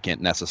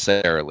significant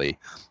necessarily.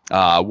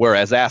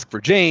 Whereas Ask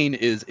for Jane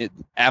is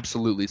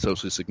absolutely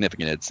socially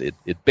significant.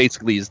 It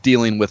basically is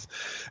dealing with,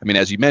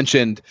 as you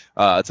mentioned,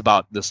 it's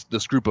about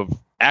this group of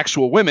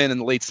actual women in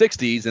the late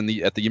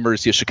 60s at the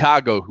University of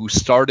Chicago who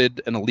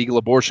started an illegal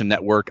abortion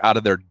network out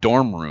of their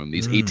dorm room,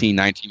 these 18,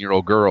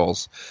 19-year-old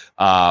girls,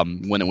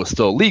 when it was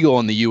still illegal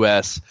in the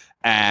U.S.,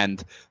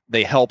 and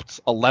they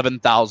helped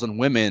 11,000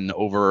 women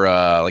over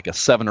like a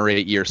 7 or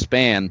 8 year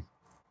span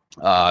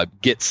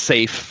get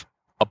safe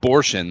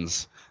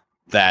abortions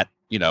that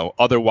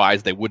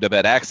otherwise they wouldn't have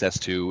had access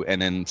to.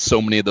 And in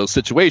so many of those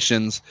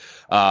situations,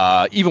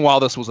 even while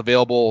this was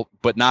available,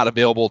 but not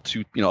available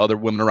to, other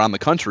women around the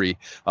country,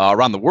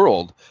 around the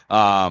world,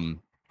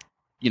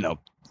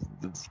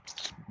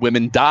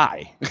 women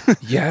die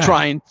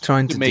trying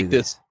to make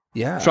this.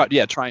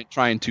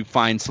 Trying to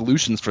find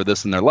solutions for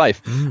this in their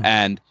life.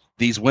 And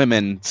these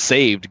women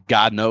saved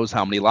God knows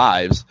how many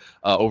lives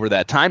over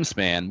that time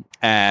span.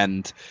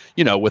 And,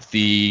 with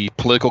the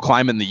political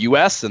climate in the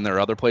U.S. and there are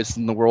other places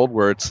in the world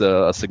where it's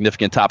a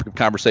significant topic of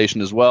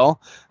conversation as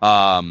well,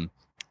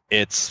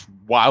 it's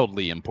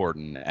wildly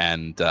important.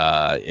 And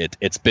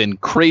it's been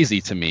crazy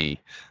to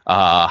me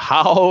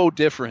how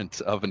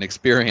different of an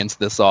experience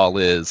this all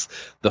is.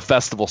 The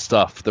festival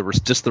stuff,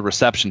 just the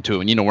reception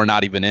to it. And, we're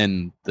not even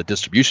in the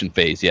distribution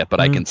phase yet, but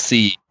I can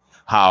see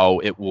how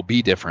it will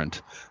be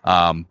different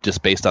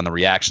just based on the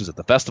reactions at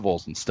the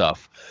festivals and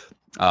stuff.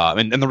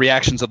 And the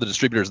reactions of the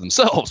distributors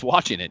themselves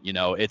watching it.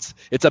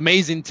 It's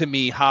amazing to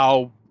me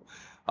how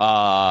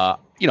I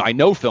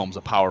know film's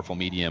a powerful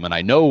medium and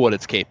I know what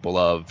it's capable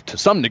of to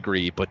some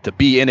degree, but to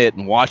be in it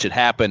and watch it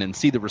happen and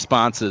see the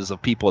responses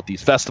of people at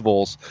these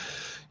festivals,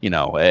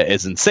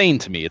 is insane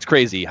to me. It's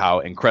crazy how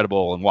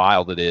incredible and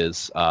wild it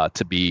is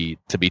to be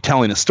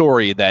telling a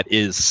story that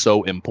is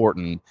so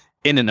important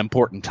in an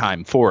important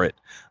time for it.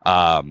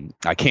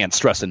 I can't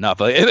stress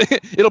enough.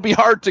 It'll be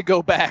hard to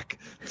go back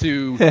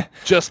to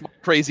just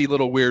crazy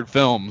little weird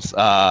films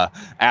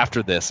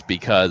after this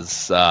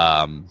because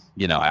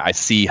I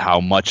see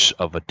how much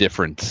of a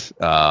different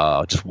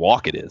just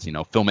walk it is.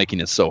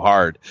 Filmmaking is so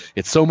hard.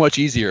 It's so much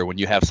easier when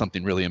you have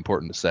something really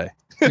important to say.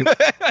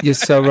 You're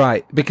so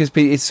right, because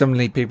it's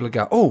suddenly people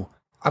go, oh,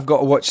 I've got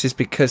to watch this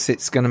because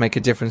it's going to make a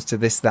difference to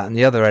this, that, and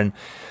the other. And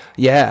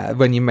yeah,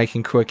 when you're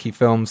making quirky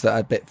films that are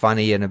a bit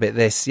funny and a bit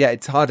this, yeah,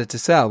 it's harder to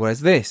sell.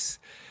 Whereas this,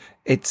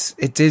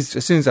 it is.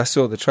 As soon as I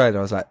saw the trailer,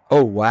 I was like,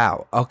 oh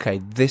wow,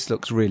 okay, this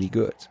looks really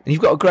good. And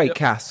you've got a great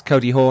cast: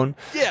 Cody Horn,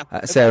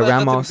 Sarah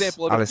Ramos,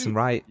 Alison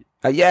Wright.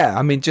 Yeah,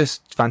 I mean,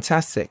 just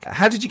fantastic.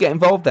 How did you get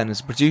involved then as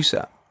a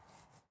producer?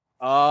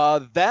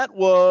 That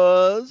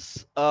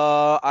was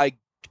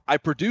I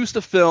produced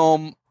a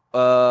film.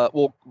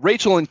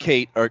 Rachel and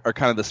Kate are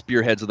kind of the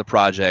spearheads of the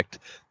project.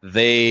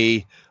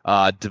 They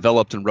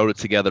developed and wrote it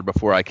together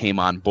before I came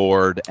on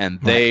board, and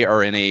they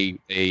are in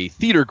a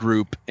theater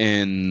group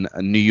in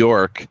New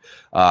York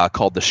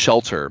called The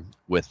Shelter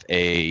with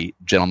a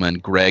gentleman,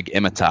 Greg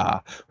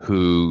Imata,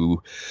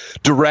 who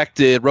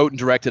wrote and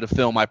directed a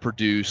film I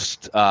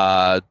produced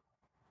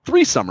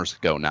 3 summers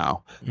ago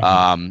now.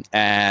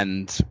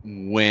 And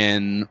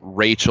when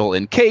Rachel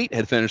and Kate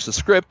had finished the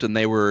script and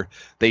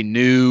they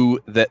knew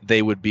that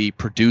they would be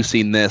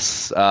producing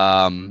this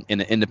in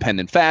an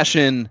independent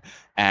fashion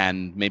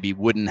and maybe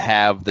wouldn't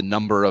have the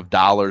number of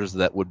dollars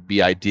that would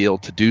be ideal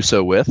to do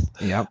so with.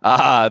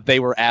 They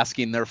were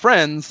asking their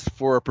friends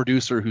for a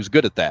producer who's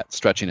good at that,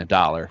 stretching a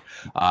dollar,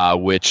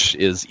 which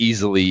is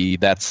easily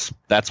that's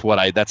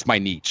my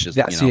niche.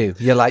 You.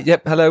 You're like,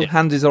 yep, hello,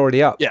 hand is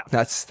already up. Yeah,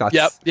 that's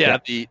yep. Yeah.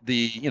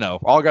 The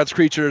All God's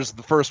Creatures.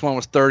 The first one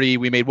was 30.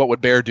 We made What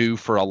Would Bear Do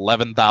for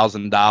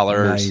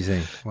 $11,000.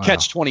 Amazing. Wow.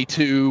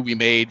 Catch-22 we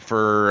made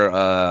for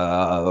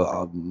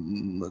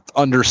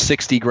under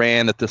 60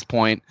 grand at this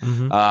point.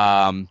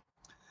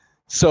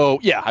 So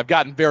yeah, I've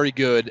gotten very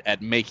good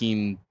at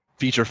making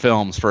feature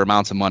films for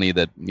amounts of money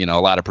that a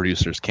lot of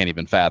producers can't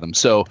even fathom.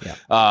 So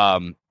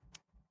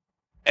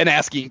and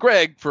asking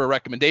Greg for a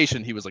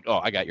recommendation, he was like, oh,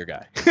 I got your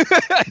guy.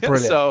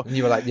 Brilliant. So, and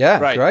you were like,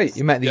 yeah, great.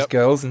 You met these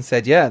girls and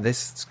said, yeah, this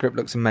script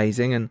looks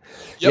amazing. And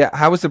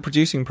how was the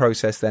producing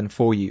process then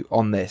for you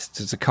on this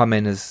to come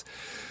in as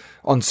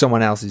on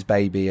someone else's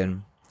baby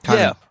and kind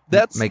of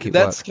make it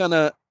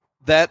work?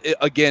 That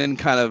again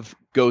kind of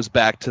goes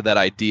back to that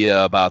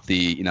idea about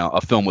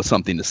a film with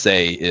something to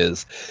say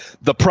is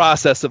the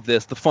process of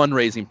this, the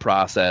fundraising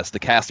process, the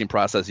casting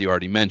process you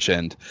already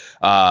mentioned.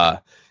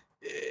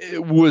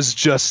 It was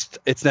just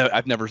it's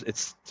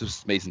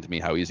just amazing to me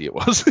how easy it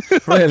was.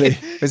 Really?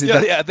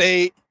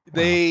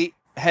 They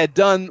had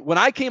done, when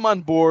I came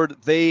on board,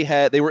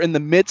 they were in the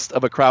midst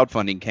of a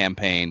crowdfunding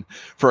campaign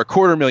for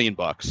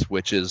 $250,000,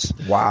 which is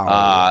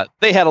wow.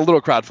 They had a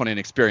little crowdfunding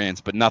experience,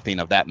 but nothing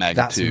of that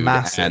magnitude.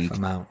 That's massive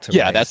amount to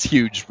raise. That's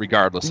huge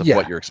regardless of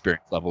what your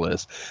experience level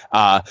is.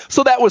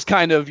 So that was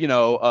kind of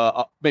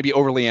maybe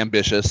overly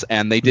ambitious,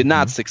 and they did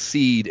not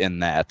succeed in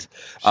that.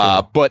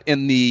 Sure. But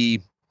in the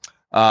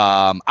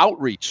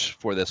outreach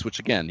for this, which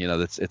again,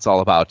 it's all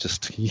about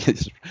just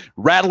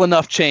rattle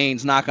enough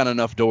chains, knock on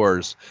enough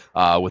doors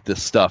with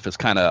this stuff is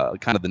kind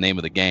of the name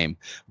of the game.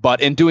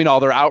 But in doing all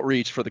their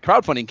outreach for the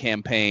crowdfunding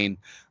campaign,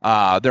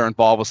 they're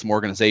involved with some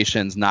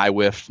organizations,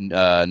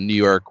 NYWIF, New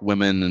York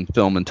Women in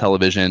Film and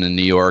Television in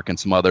New York, and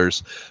some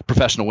others,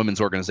 professional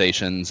women's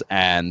organizations.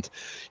 And,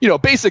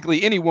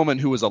 basically any woman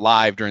who was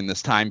alive during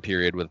this time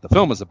period what the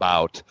film is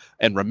about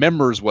and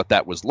remembers what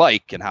that was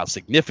like and how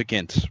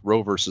significant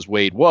Roe versus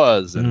Wade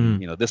was,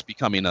 and, this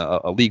becoming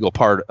a legal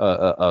part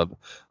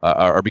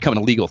or becoming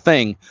a legal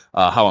thing,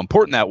 how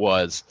important that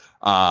was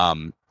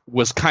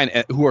kind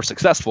of, who are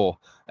successful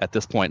at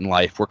this point in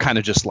life, were kind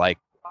of just like,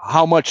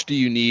 how much do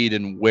you need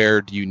and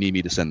where do you need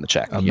me to send the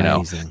check?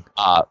 Amazing.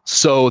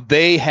 So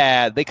they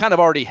kind of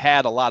already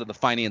had a lot of the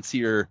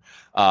financier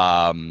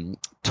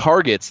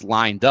targets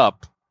lined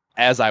up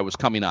as I was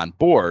coming on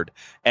board,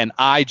 and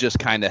I just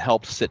kind of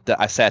helped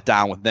I sat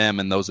down with them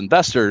and those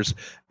investors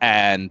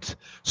and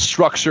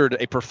structured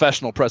a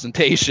professional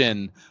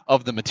presentation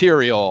of the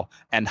material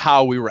and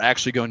how we were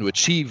actually going to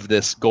achieve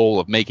this goal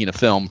of making a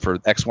film for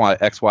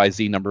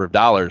XYZ number of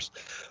dollars.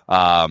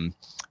 In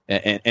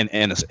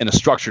a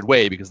structured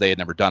way, because they had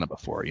never done it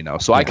before,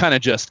 So I kind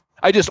of just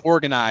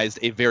organized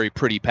a very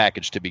pretty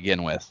package to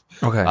begin with.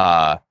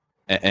 Okay.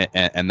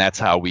 And that's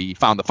how we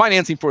found the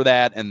financing for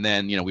that. And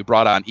then, we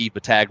brought on Eve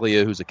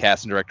Battaglia, who's a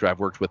casting director I've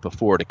worked with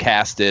before, to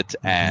cast it.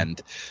 And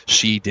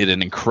she did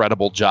an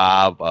incredible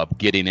job of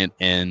getting it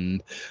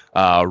in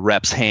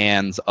reps'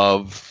 hands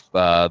of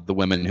the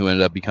women who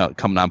ended up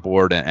coming on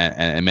board,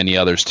 and many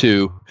others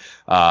too.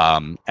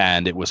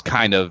 And it was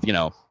kind of,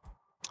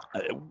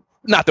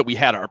 not that we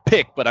had our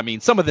pick, but I mean,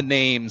 some of the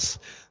names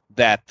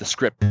that the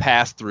script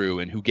passed through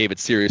and who gave it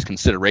serious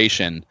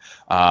consideration.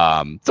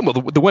 Some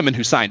of the women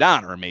who signed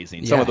on are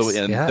amazing. Some of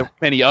there were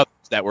many others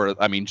that were,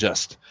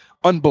 just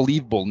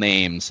unbelievable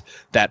names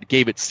that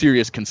gave it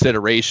serious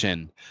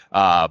consideration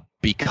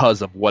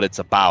because of what it's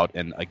about.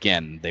 And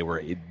again, they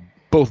were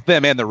both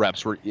them and the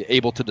reps were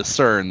able to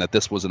discern that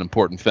this was an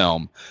important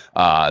film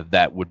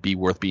that would be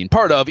worth being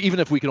part of,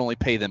 even if we could only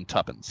pay them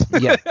tuppence.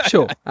 Yeah,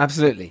 sure,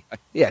 absolutely.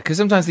 Yeah, because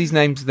sometimes these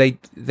names,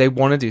 they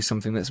want to do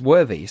something that's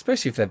worthy,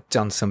 especially if they've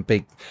done some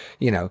big,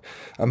 a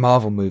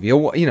Marvel movie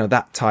or,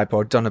 that type,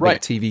 or done a big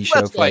TV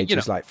show for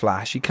ages like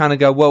Flash. You kind of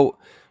go, well,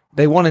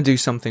 they want to do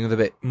something with a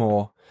bit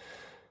more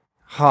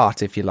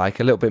heart, if you like,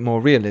 a little bit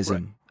more realism.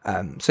 Right.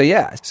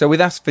 So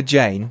with Ask for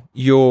Jane,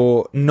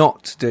 you're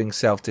not doing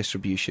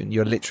self-distribution.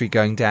 You're literally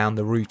going down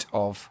the route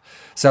of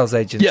sales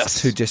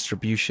agents to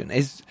distribution.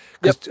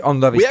 Because on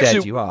Love Is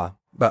Dead you are.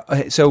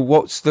 But so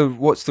what's the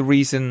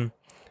reason?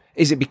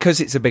 Is it because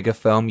it's a bigger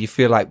film? You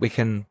feel like we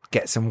can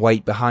get some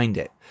weight behind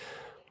it?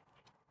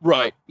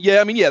 Right.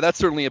 Yeah. I mean, that's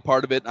certainly a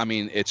part of it. I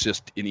mean, it's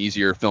just an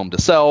easier film to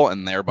sell,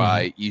 and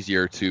thereby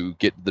easier to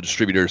get the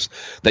distributors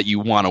that you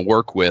want to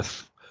work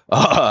with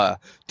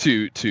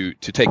to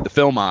take the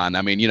film on.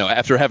 I mean,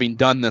 after having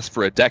done this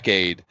for a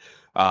decade,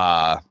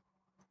 I've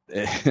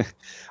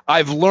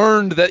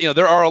learned that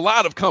there are a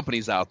lot of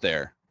companies out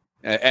there,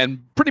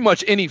 and pretty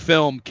much any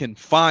film can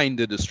find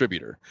a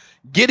distributor.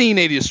 Getting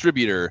a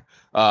distributor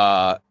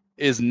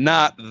is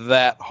not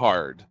that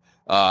hard.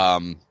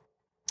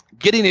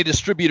 Getting a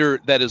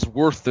distributor that is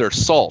worth their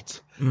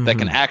salt, that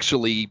can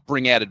actually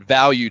bring added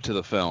value to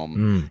the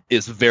film,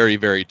 is very,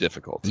 very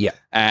difficult. Yeah,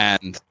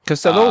 and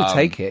because they'll all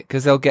take it,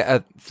 because they'll get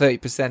a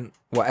 30%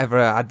 whatever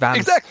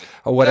advance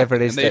or whatever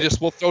it is. And they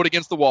just will throw it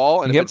against the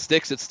wall, and if it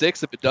sticks, it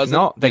sticks. If it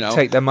doesn't, they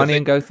take their money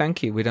and go,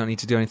 "Thank you, we don't need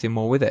to do anything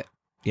more with it."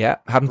 Yeah,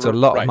 happened to a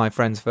lot of my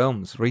friends'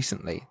 films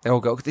recently. They all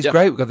go, "This is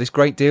great. We've got this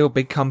great deal,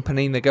 big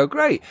company," and they go,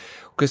 "Great,"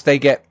 because they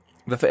get.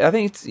 I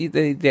think it's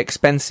the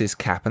expenses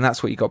cap, and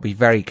that's what you got to be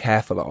very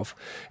careful of.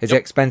 Is the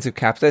expensive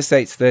cap? Let's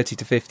say it's 30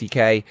 to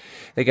 50k.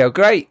 They go,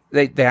 great.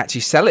 They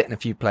actually sell it in a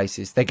few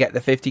places. They get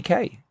the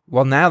 50k.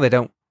 Well, now they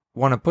don't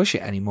want to push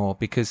it anymore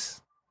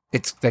because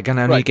they're going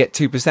to only get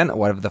 2% or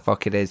whatever the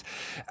fuck it is.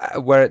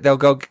 Where they'll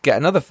go get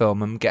another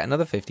film and get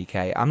another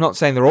 50k. I'm not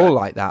saying they're all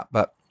like that,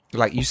 but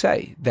like you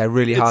say, they're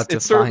really hard to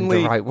find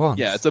the right ones.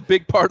 Yeah, it's a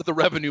big part of the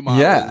revenue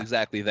model. Yeah, is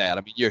exactly that.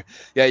 I mean,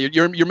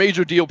 your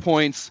major deal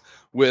points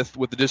with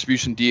the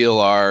distribution deal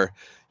are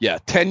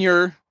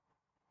tenure,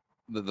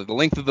 the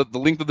length of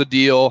the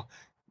deal,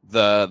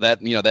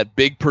 that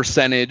big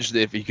percentage,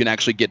 if you can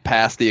actually get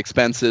past the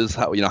expenses,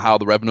 how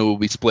the revenue will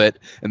be split.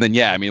 And then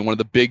one of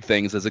the big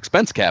things is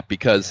expense cap,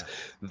 because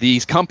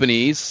these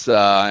companies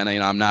and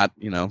I'm not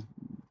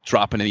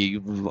dropping any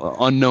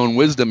unknown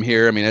wisdom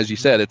here. I mean, as you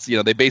said, it's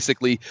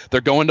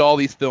they're going to all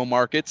these film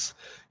markets,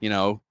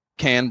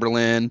 Cannes,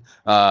 Berlin,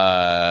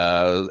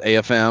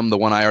 AFM, the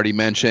one I already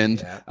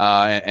mentioned,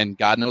 and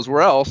God knows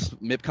where else,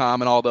 MIPCOM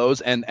and all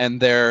those,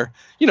 and they're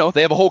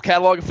they have a whole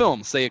catalog of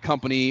films. Say a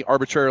company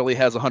arbitrarily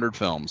has 100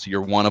 films,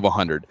 you're one of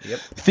 100.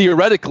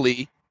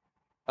 Theoretically,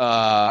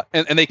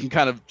 and they can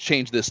kind of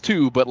change this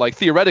too, but like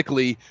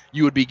theoretically,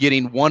 you would be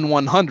getting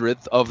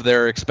 1/100th of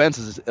their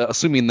expenses,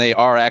 assuming they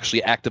are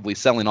actually actively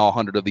selling all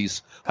 100 of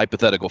these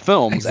hypothetical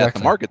films at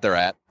the market they're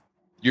at.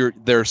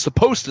 They're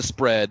supposed to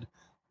spread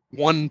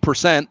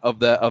 1% of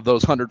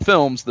those 100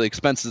 films, the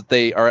expenses that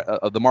they are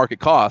of the market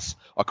costs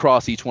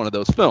across each one of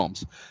those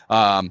films.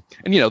 And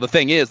the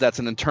thing is, that's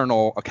an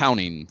internal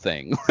accounting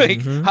thing,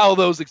 right? How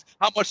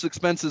much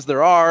expenses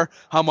there are,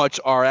 how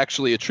much are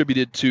actually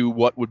attributed to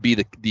what would be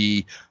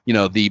the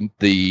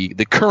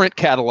current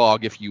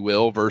catalog, if you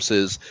will,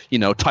 versus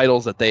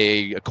titles that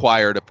they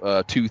acquired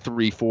 2,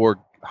 3, 4.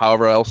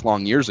 However else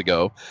long years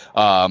ago,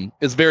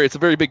 it's a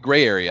very big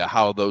gray area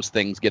how those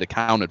things get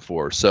accounted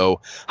for. So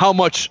how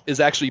much is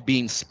actually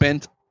being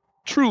spent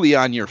truly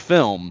on your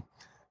film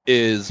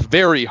is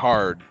very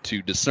hard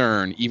to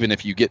discern, even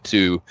if you get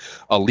to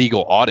a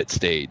legal audit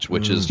stage,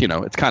 which is,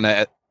 it's kind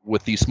of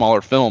with these smaller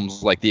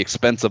films, like the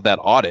expense of that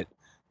audit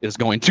is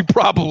going to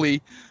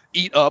probably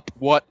eat up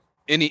what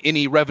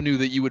any revenue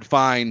that you would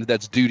find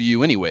that's due to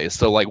you anyway.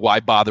 So like, why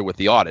bother with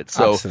the audit?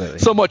 So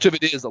so much of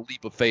it is a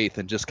leap of faith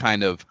and just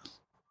kind of,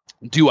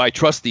 do I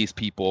trust these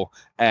people,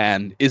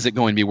 and is it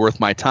going to be worth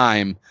my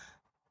time?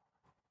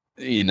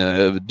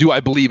 Do I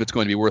believe it's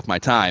going to be worth my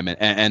time?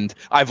 And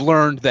I've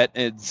learned that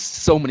in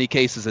so many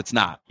cases it's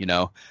not,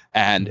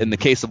 and in the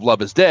case of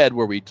Love Is Dead,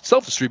 where we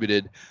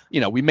self-distributed,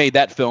 we made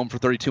that film for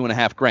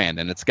 $32,500,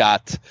 and it's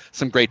got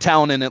some great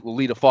talent in it.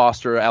 Lolita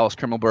Foster, Alice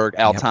Kimmelberg,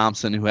 Al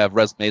Thompson, who have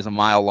resumes a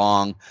mile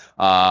long,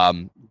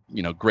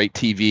 great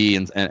TV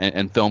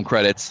and film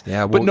credits.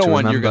 Yeah. But no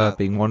one, you're gonna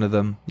being one of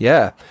them.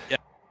 Yeah.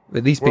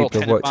 But these people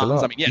have worked a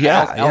lot. I mean,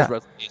 Al's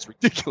resume is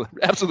ridiculous,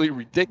 absolutely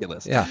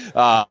ridiculous.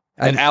 Yeah.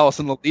 And Alice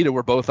and Lolita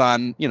were both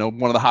on,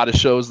 one of the hottest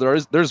shows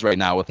there's right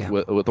now with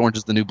Orange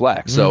Is the New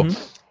Black. So,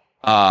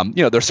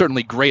 they're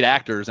certainly great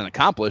actors and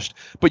accomplished,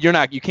 but you're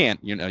not going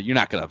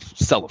to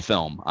sell a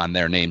film on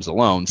their names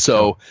alone.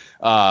 So,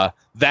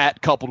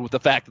 that coupled with the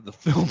fact that the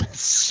film is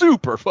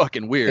super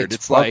fucking weird.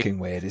 It's fucking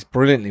weird. It's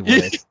brilliantly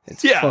weird.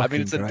 It's an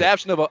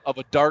adaptation of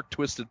a dark,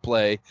 twisted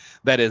play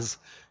that is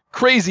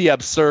crazy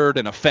absurd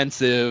and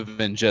offensive,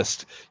 and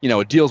just,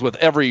 it deals with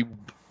every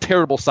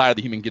terrible side of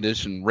the human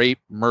condition: rape,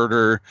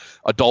 murder,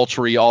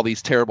 adultery, all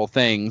these terrible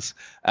things.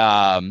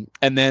 And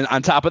then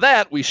on top of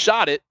that, we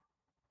shot it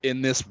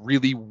in this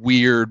really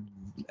weird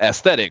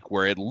aesthetic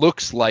where it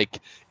looks like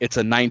it's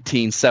a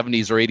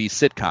 1970s or 80s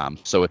sitcom.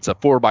 So it's a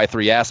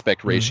 4:3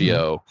 aspect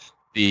ratio.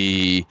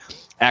 The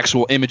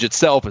actual image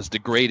itself is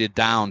degraded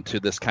down to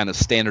this kind of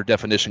standard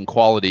definition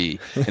quality,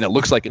 and it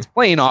looks like it's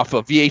playing off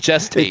a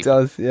VHS tape. It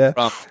does,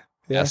 yeah.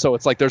 Yeah, so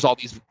it's like there's all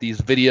these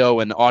video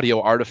and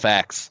audio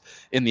artifacts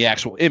in the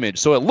actual image,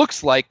 so it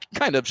looks like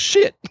kind of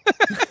shit.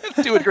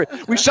 To a degree.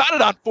 We shot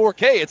it on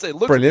 4K. It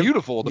looks Brilliant.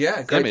 Beautiful.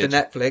 Yeah, great image,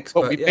 for Netflix,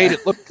 but we made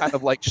it look kind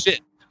of like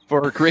shit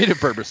for creative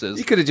purposes.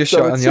 You could have just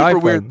shot it on the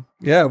iPhone. Weird.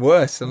 Yeah,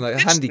 worse. I'm like a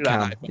handy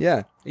cam.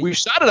 Yeah, we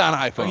shot it on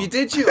iPhone. Oh, you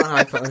did shoot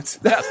on iPhones.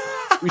 Yes,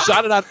 we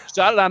shot it on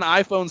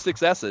iPhone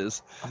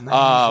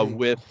 6s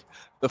with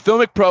the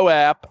Filmic Pro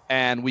app,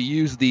 and we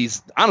used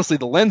these. Honestly,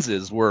 the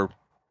lenses were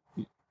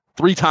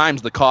 3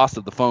 times the cost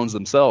of the phones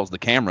themselves, the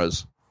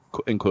cameras,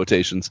 in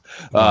quotations.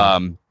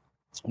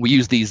 We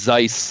used these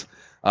Zeiss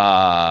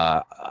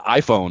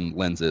iPhone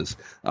lenses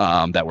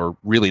that were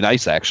really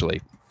nice,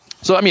 actually.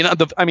 So,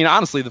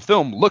 honestly, the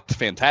film looked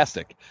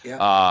fantastic.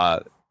 Yeah.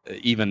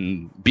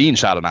 Even being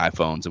shot on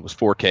iPhones, it was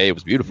 4K. It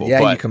was beautiful.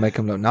 Yeah, but you can make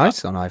them look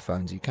nice on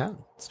iPhones. You can.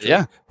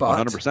 Yeah,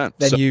 but 100%.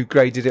 Then you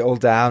graded it all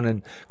down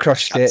and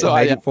crushed it and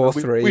made it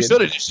 4:3. We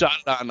should have just shot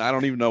it on, I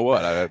don't even know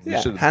what.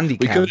 Handy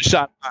We cam. could have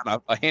shot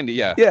on a handy,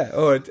 yeah. Yeah,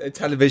 or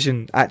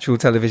actual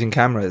television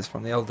cameras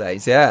from the old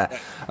days. Yeah,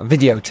 a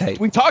videotape.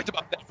 We talked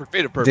about that for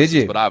creative purposes.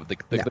 Did you? But the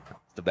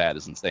cost of that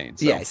is insane.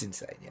 So. Yeah, it's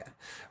insane, yeah.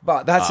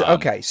 But that's,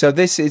 okay, so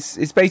this is,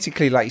 it's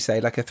basically, like you say,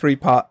 like a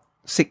 3-part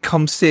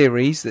sitcom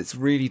series that's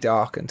really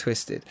dark and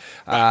twisted.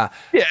 And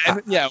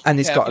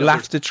it's got a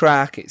laughter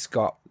track, it's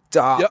got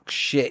dark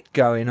shit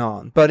going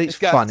on, but it's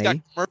funny. It's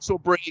got commercial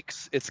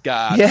breaks, it's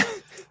got... Yeah.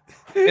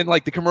 And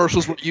like the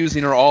commercials we're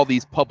using are all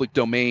these public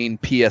domain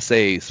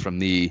PSAs from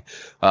the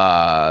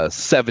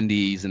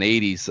 70s and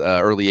 80s,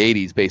 early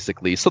 80s,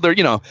 basically. So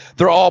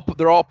they're all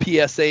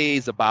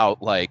PSAs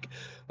about like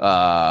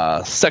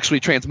sexually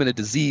transmitted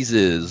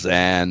diseases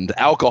and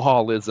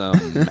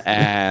alcoholism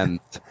and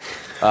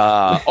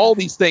all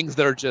these things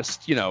that are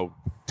just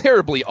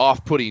terribly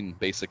off-putting,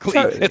 basically.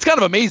 It's kind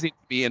of amazing to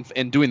me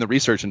in doing the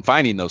research and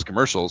finding those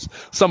commercials,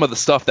 some of the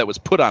stuff that was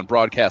put on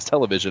broadcast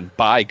television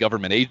by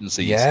government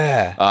agencies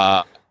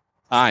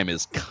time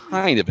is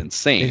kind of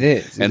insane. It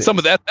is. And some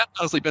of that's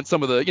honestly been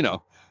some of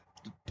the,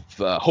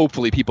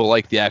 hopefully people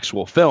like the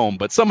actual film,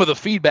 but some of the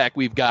feedback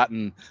we've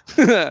gotten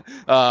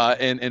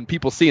and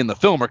people seeing the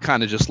film are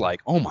kind of just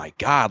like, oh my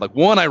God, like,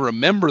 one, I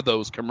remember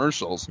those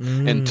commercials,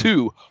 and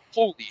 2,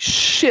 holy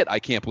shit, I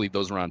can't believe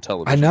those are on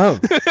television. I know.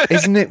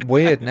 Isn't it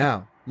weird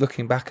now?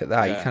 Looking back at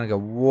that, you kind of go,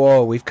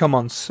 whoa, we've come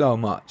on so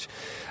much.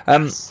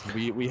 Yes,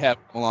 we have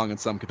along in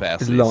some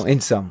capacities.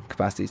 In some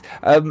capacities.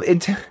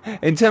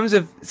 In terms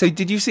of, so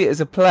did you see it as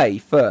a play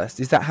first?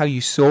 Is that how you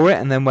saw it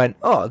and then went,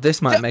 oh,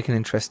 this might make an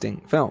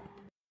interesting film?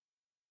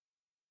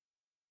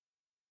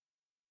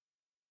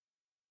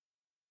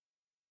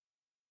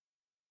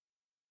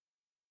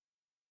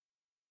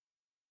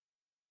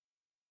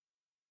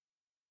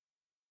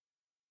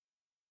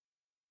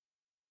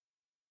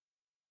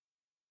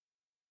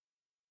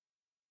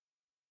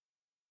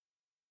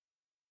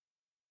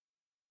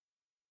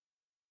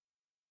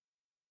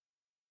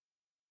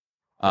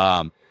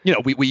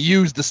 We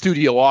use the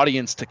studio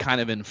audience to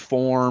kind of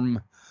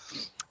inform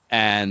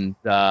and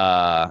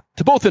to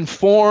both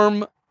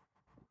inform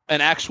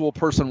an actual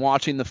person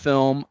watching the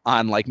film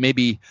on like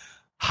maybe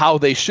how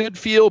they should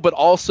feel, but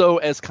also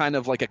as kind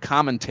of like a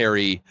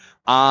commentary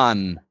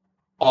on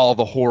all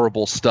the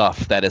horrible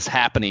stuff that is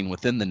happening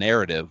within the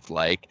narrative.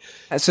 Like,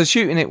 so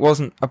shooting it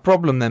wasn't a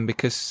problem then,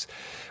 because,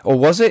 or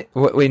was it,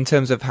 in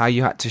terms of how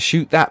you had to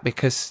shoot that,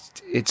 because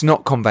it's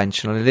not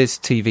conventional, it is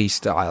TV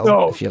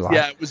style, if you like.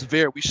 Yeah, it was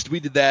we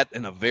did that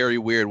in a very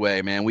weird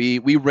way, man. We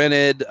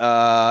rented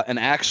an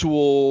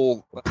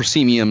actual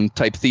proscenium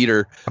type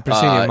theater, a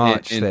proscenium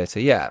arch theater.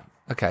 Yeah,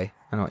 okay,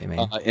 I know what you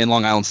mean. In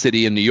Long Island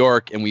City in New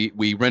York, and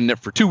we rented it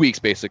for 2 weeks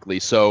basically.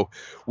 So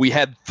we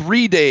had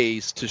 3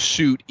 days to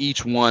shoot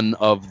each one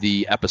of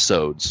the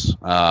episodes.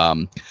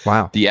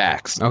 Wow. The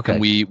acts. Okay. And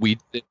we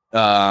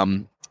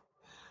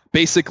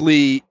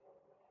basically,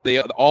 they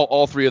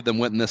all 3 of them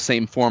went in the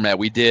same format.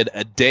 We did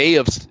a day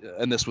of,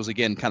 and this was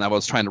again kind of, I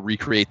was trying to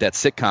recreate that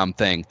sitcom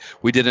thing.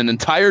 We did an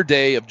entire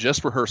day of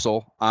just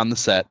rehearsal on the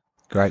set.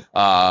 Great.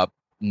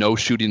 No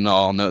shooting at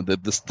all. No, the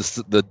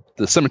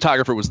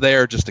cinematographer was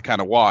there just to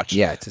kind of watch.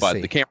 Yeah, but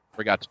see. the camera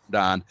got turned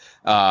on.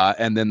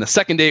 And then the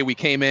second day we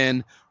came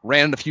in,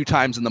 ran it a few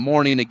times in the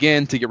morning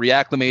again to get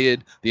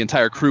reacclimated. The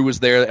entire crew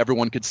was there.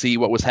 Everyone could see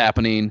what was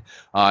happening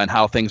and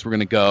how things were going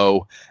to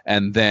go.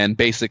 And then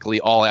basically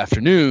all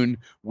afternoon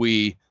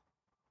we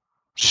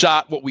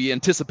shot what we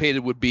anticipated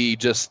would be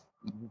just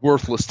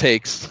worthless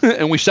takes,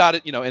 and we shot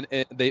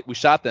it. We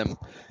shot them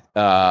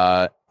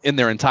in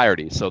their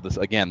entirety. So this,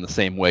 again, the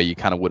same way you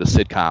kind of would a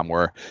sitcom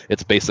where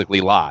it's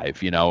basically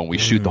live, and we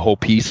shoot the whole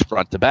piece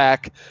front to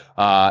back,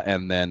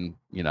 and then,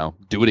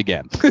 do it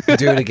again.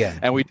 Do it again.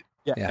 And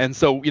and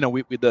so,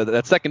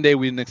 that second day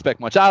we didn't expect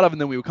much out of, and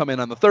then we would come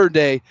in on the third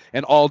day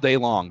and all day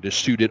long just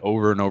shoot it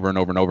over and over and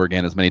over and over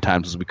again as many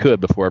times as we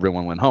could before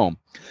everyone went home.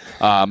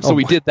 So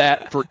we did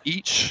that for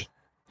each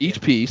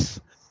piece,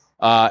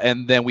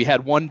 and then we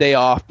had one day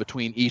off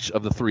between each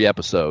of the 3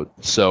 episodes.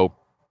 So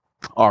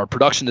our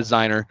production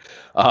designer,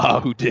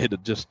 who did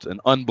just an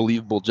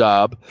unbelievable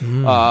job,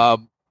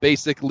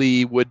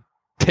 basically would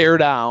tear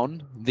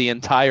down the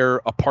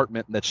entire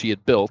apartment that she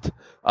had built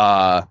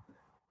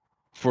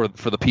for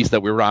the piece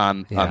that we were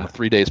on the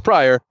 3 days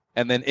prior.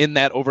 And then in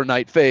that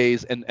overnight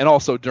phase, and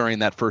also during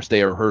that first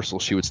day of rehearsal,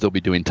 she would still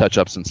be doing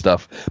touch-ups and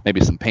stuff,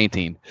 maybe some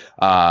painting,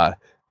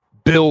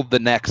 build the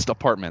next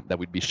apartment that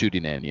we'd be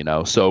shooting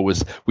in, So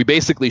we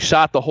basically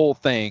shot the whole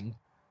thing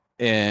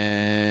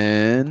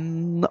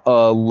in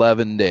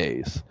 11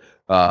 days,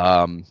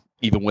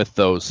 even with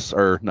those,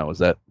 or no, is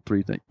that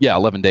 3 things? Yeah,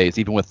 11 days,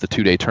 even with the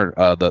 2-day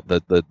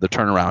the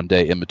turnaround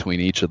day in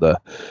between each of the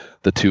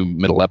 2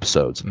 middle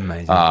episodes.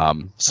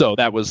 Amazing. So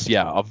that was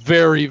a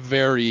very,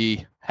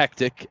 very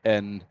hectic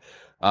and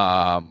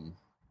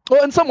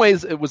well, in some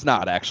ways it was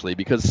not, actually,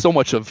 because so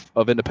much of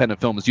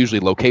independent film is usually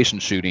location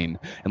shooting,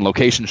 and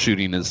location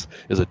shooting is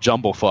a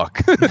jumble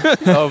fuck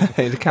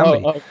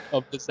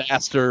of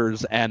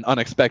disasters and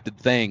unexpected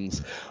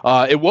things.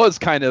 It was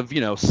kind of,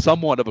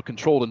 somewhat of a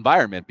controlled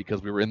environment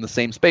because we were in the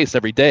same space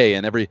every day,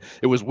 and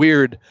it was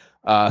weird.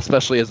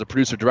 Especially as a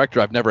producer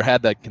director, I've never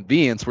had that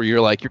convenience where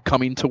you're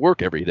coming to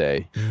work every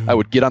day. I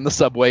would get on the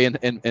subway in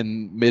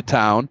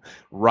Midtown,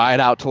 ride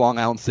out to Long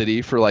Island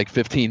City for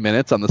 15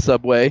 minutes on the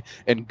subway,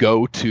 and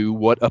go to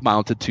what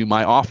amounted to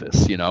my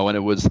office. And it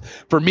was,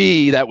 for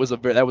me, that was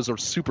a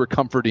super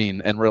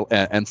comforting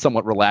and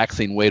somewhat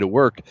relaxing way to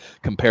work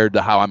compared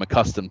to how I'm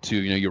accustomed to.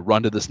 You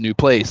run to this new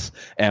place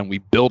and we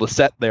build a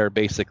set there,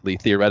 basically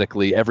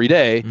theoretically every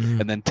day,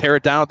 and then tear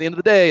it down at the end of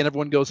the day, and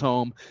everyone goes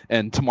home.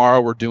 And tomorrow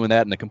we're doing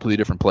that in a completely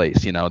different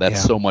place.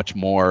 That's so much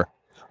more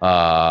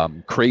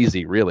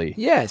crazy, really.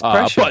 Yeah, it's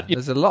pressure. But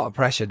there's a lot of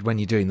pressure when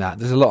you're doing that.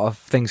 There's a lot of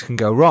things can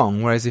go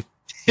wrong, whereas if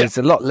it's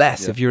a lot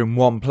less if you're in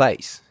one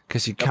place,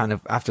 because you kind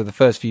of, after the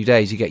first few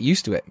days, you get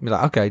used to it. You're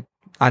like, okay,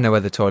 I know where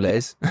the toilet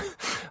is.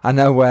 I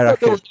know where I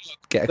can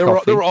get a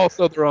coffee. There were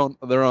also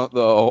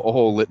a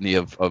whole litany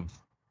of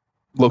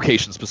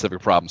location specific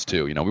problems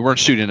too. We weren't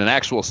shooting an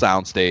actual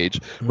sound stage.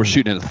 We're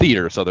shooting in a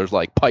theater, so there's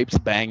pipes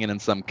banging in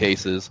some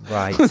cases.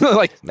 Right.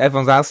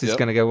 Everyone's else is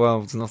going to go, well,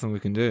 there's nothing we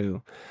can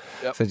do.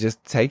 Yep. So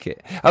just take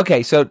it.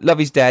 Okay, so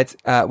Love is Dead,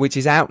 which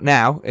is out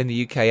now in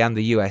the UK and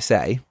the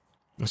USA.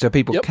 So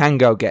people can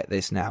go get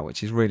this now,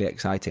 which is really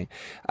exciting.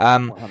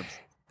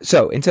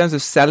 So in terms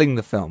of selling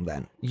the film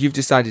then, you've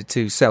decided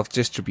to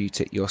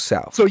self-distribute it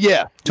yourself. So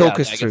talk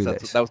us through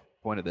this. That was the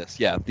point of this.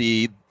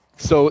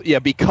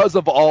 Because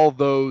of all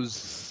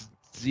those,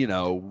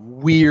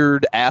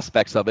 weird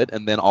aspects of it,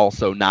 and then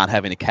also not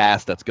having a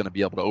cast that's going to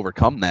be able to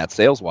overcome that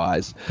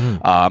sales-wise,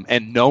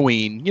 and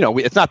knowing,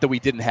 it's not that we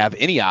didn't have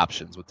any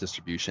options with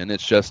distribution.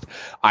 It's just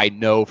I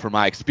know from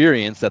my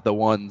experience that the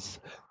ones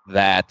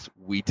that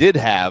we did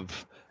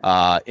have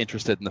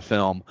interested in the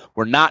film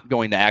were not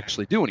going to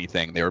actually do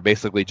anything. They were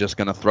basically just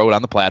going to throw it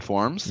on the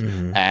platforms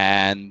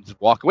and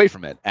walk away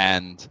from it.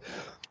 And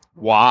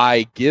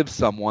why give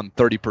someone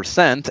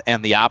 30%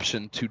 and the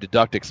option to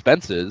deduct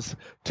expenses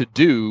to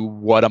do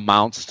what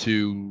amounts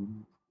to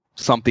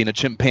something a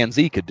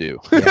chimpanzee could do,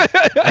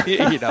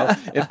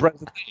 in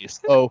present day.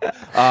 So,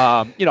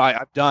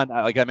 I've done,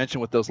 like I mentioned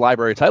with those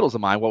library titles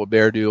of mine, What Would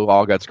Bear Do,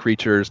 All God's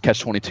Creatures,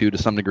 Catch-22 to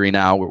some degree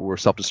now. We're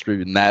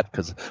self-distributing that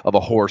because of a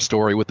horror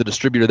story with the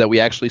distributor that we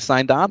actually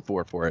signed on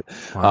for it.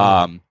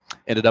 Wow.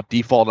 Ended up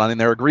defaulting on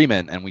their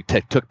agreement, and we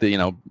took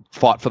the,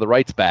 fought for the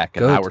rights back,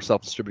 and now we're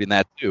self-distributing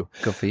that too.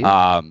 Good for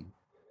you.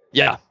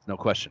 Yeah, no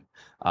question.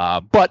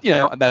 But,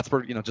 and that's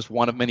for, just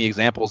one of many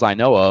examples I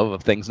know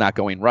of things not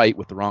going right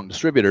with the wrong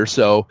distributor.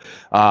 So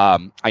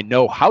I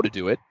know how to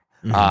do it.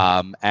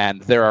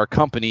 And there are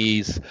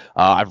companies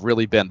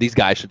these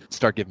guys should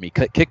start giving me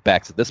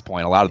kickbacks at this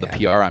point. A lot of the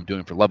PR I'm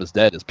doing for Love is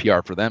Dead is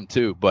PR for them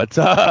too. But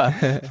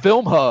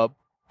Film Hub,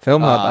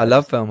 I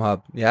love Film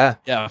Hub. Yeah,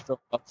 Film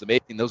Hub's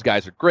amazing. Those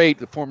guys are great.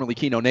 Formerly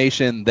Kino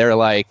Nation. They're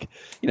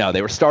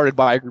they were started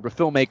by a group of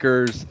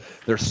filmmakers.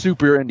 They're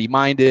super indie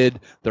minded.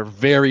 They're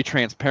very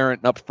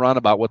transparent and upfront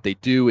about what they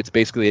do. It's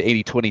basically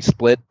an 80-20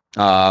 split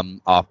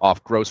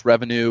off gross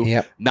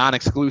revenue,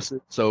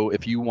 non-exclusive. So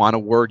if you want to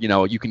work,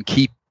 you can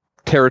keep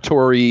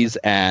territories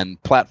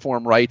and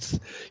platform rights,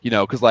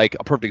 because a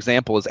perfect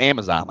example is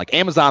Amazon.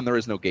 Amazon, there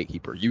is no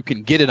gatekeeper. You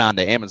can get it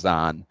onto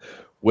Amazon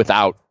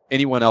without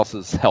anyone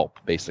else's help,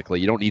 basically.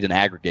 You don't need an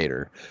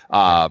aggregator.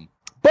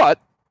 But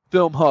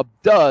Film Hub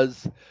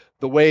does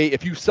the way,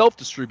 if you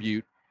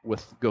self-distribute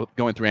with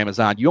going through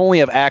Amazon, you only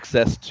have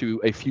access to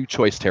a few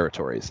choice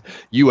territories: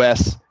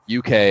 US,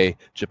 UK,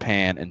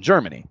 Japan, and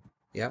Germany.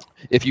 Yeah.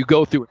 If you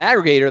go through an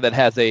aggregator that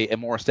has a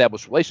more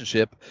established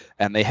relationship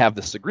and they have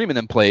this agreement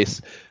in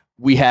place,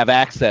 we have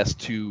access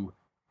to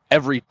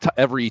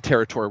every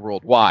territory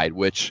worldwide,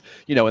 which,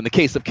 in the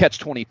case of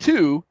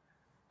Catch-22,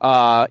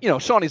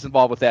 Shawnee's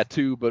involved with that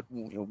too, but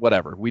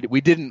whatever.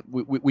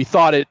 We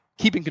thought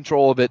keeping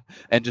control of it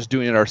and just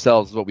doing it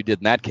ourselves is what we did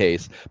in that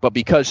case. But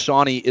because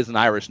Shawnee is an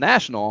Irish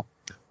national,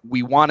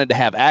 we wanted to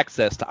have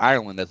access to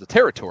Ireland as a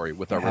territory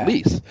with our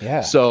release.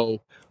 Yeah.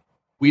 So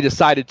we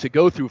decided to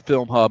go through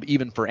Film Hub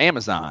even for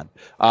Amazon,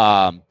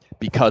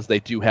 because they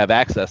do have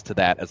access to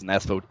that as an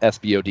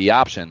SVOD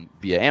option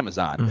via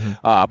Amazon. Mm-hmm.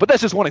 But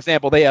that's just one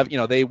example. They have,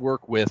 they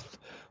work with,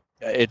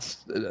 it's,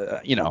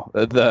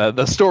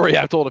 the story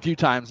I've told a few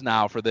times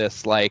now for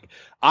this. Like,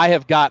 I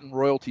have gotten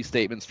royalty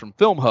statements from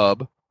Film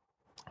Hub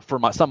for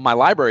some of my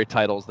library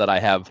titles that I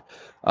have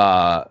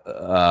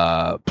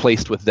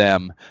placed with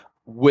them,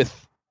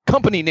 with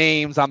company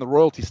names on the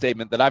royalty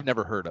statement that I've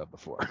never heard of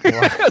before.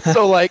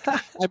 So, like,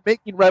 I'm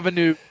making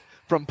revenue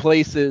from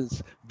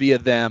places via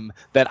them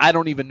that I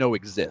don't even know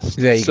exist.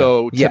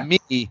 So to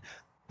me,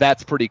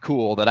 that's pretty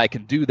cool that I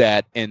can do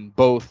that in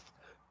both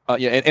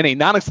in a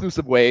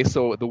non-exclusive way.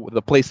 So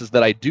the places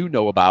that I do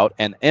know about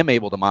and am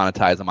able to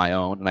monetize on my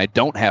own, and I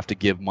don't have to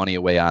give money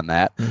away on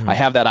that. Mm-hmm. I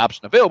have that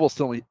option available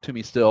to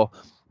me still,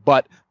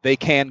 but they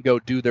can go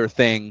do their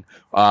thing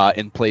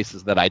in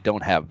places that I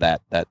don't have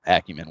that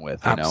acumen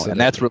with, and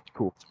that's really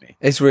cool to me.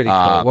 It's really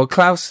cool. Well,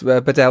 Klaus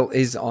Badelt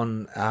is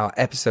on our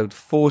episode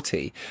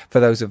 40.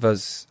 For those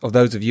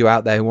of you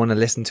out there who want to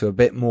listen to a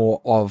bit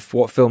more of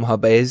what Film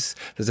Hub is,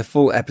 there's a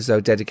full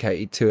episode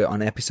dedicated to it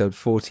on episode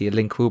 40. A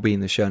link will be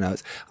in the show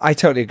notes. I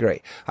totally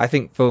agree. I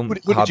think Film Hub.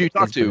 Who did you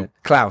talk to?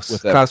 Klaus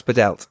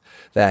Badelt,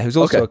 there, who's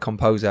also a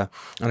composer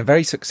and a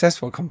very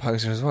successful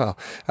composer as well.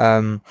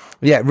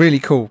 Really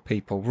cool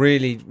people.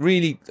 Really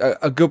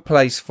a good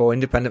place for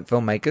independent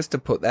filmmakers to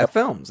put their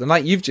films. And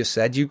like you've just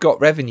said, you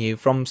got revenue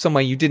from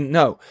somewhere you didn't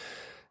know,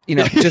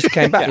 just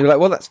came back. You're like,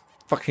 well, that's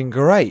fucking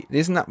great.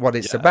 Isn't that what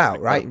it's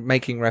about, right?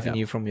 Making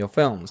revenue from your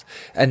films.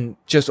 And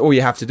just all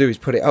you have to do is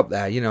put it up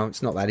there.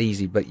 It's not that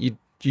easy, but you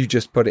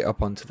just put it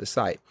up onto the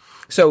site.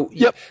 So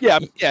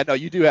no,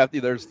 you do have.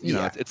 There's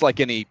it's like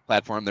any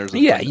platform. There's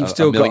you've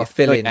still got to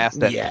fill in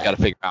assets you got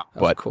to figure out,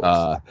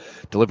 but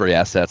delivery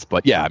assets.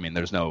 But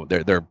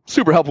they're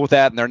super helpful with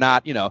that, and they're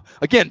not.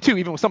 Again, too,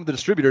 even with some of the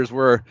distributors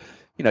where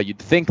you'd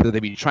think that they'd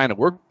be trying to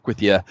work with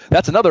you.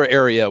 That's another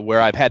area where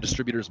I've had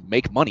distributors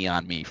make money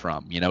on me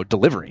from,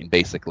 delivering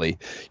basically.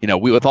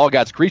 We with All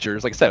God's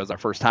Creatures, like I said, it was our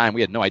first time. We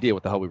had no idea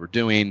what the hell we were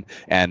doing,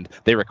 and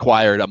they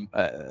required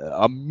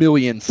a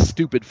million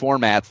stupid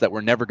formats that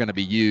were never going to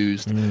be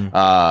used.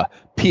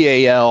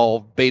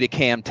 PAL,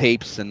 Betacam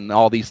tapes, and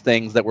all these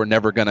things that were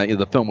never going to,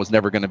 the film was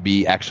never going to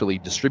be actually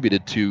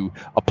distributed to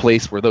a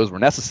place where those were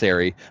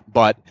necessary.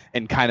 But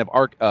in kind of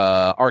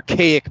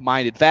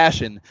archaic-minded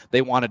fashion,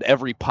 they wanted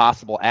every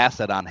possible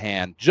asset on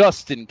hand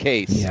just in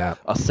case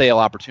a sale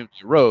opportunity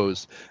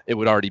arose. It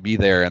would already be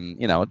there, and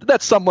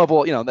that's some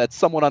level, that's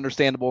somewhat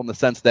understandable in the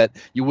sense that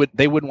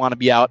they wouldn't want to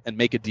be out and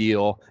make a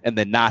deal and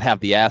then not have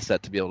the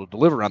asset to be able to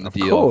deliver on the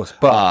deal. Of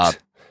course,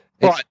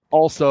 but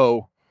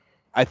also,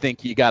 I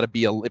think you got to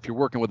be, if you're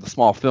working with a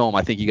small film,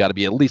 I think you got to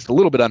be at least a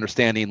little bit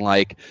understanding,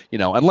 like,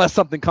 unless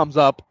something comes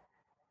up,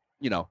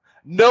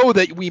 know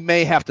that we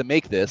may have to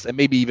make this, and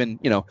maybe even,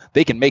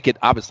 they can make it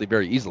obviously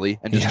very easily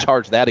and just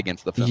charge that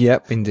against the film.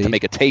 Yep, indeed. To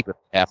make a tape if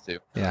they have to.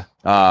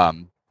 Yeah.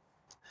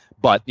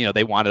 But,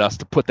 they wanted us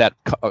to put that,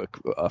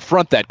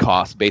 front that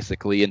cost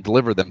basically and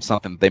deliver them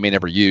something they may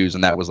never use.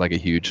 And that was like a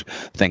huge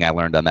thing I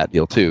learned on that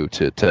deal too.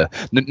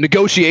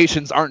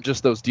 Negotiations aren't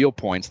just those deal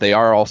points. They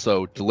are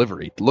also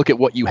delivery. Look at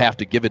what you have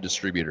to give a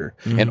distributor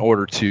in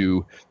order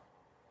to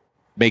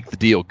make the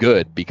deal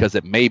good, because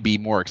it may be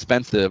more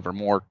expensive or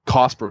more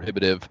cost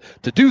prohibitive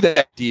to do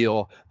that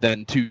deal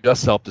than to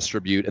just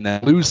self-distribute and then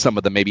lose some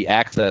of the maybe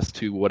access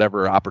to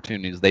whatever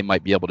opportunities they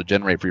might be able to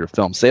generate for your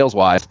film sales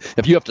wise.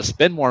 If you have to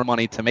spend more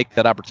money to make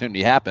that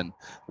opportunity happen,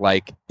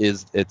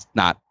 it's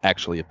not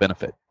actually a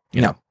benefit.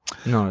 No,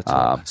 not at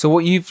all. So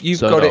what you've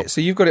got it.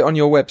 So you've got it on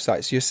your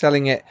website. So you're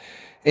selling it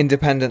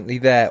independently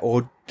there,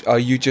 or are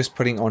you just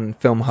putting it on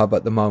Film Hub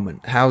at the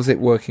moment? How's it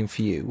working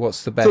for you?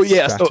 What's the best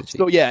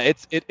strategy?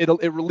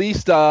 It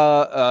released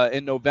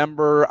in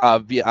November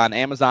on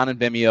Amazon and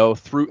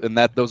Vimeo and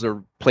those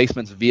are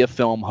placements via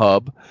Film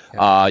Hub.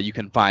 Yep. You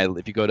can find,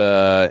 if you go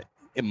to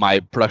my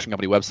production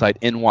company website,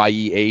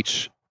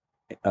 NYEH.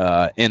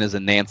 N as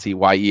in Nancy,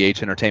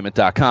 YEH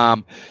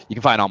Entertainment.com. You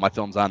can find all my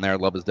films on there.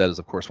 Love is Dead is,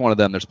 of course, one of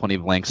them. There's plenty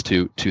of links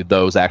to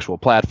those actual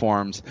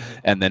platforms.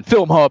 And then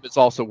Film Hub is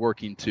also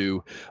working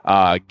to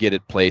get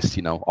it placed,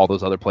 all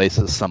those other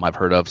places. Some I've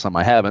heard of, some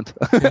I haven't.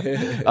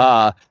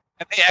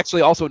 And they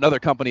actually, also another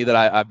company that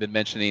I've been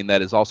mentioning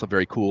that is also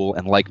very cool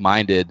and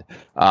like-minded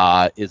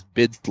is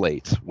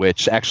BidSlate,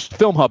 which actually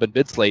Film Hub and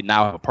BidSlate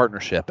now have a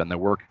partnership, and they're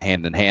working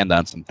hand in hand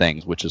on some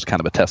things, which is kind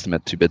of a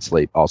testament to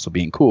BidSlate also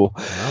being cool,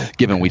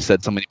 given we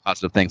said so many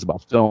positive things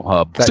about Film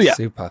Hub. That's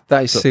super.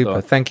 That is super.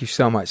 Thank you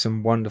so much.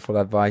 Some wonderful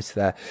advice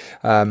there.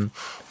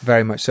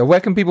 Very much so. Where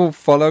can people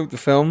follow the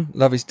film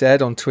Love is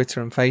Dead on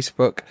Twitter and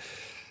Facebook?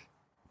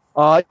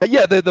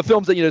 Yeah, the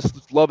films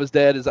that Love Is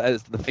Dead is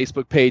the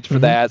Facebook page for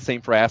that.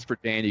 Same for Ask for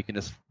Jane. You can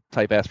just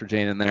type Ask for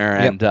Jane in there.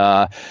 Yep. And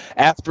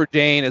Ask for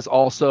Jane is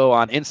also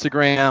on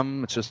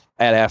Instagram. It's just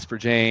at Ask for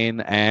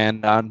Jane,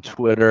 and on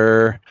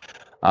Twitter.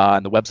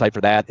 And the website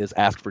for that is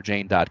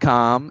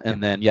askforjane.com.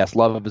 And then, yes,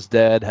 Love Is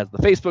Dead has the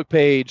Facebook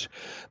page.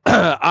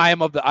 I'm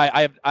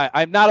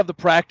not of the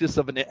practice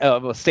of a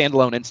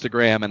standalone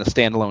Instagram and a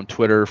standalone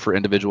Twitter for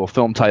individual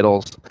film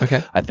titles.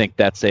 Okay. I think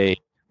that's a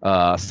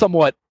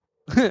somewhat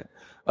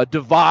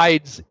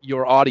divides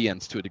your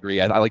audience to a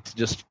degree. I like to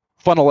just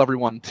funnel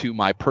everyone to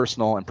my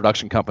personal and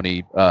production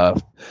company Twitter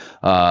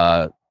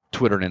and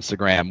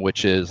Instagram,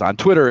 which is on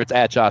Twitter, it's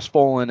at Josh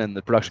Folan, and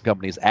the production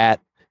company is at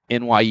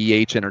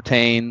NYEH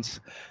Entertains,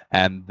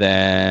 and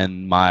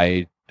then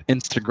my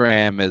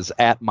Instagram is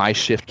at My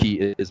Shift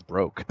Key Is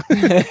Broke.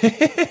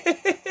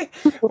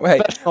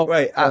 wait,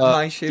 at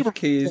My Shift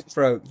Key Is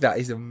Broke. That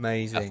is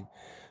amazing.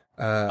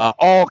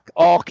 All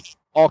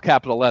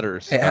capital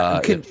letters.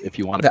 If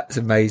you want. That's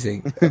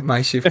amazing.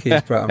 My Shift Key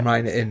Is Broke. I'm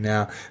writing it in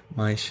now.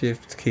 My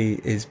Shift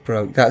Key Is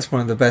Broke. That's one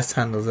of the best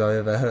handles I've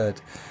ever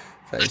heard.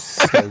 That is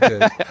so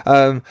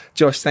good.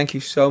 Josh, thank you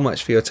so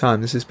much for your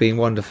time. This has been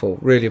wonderful.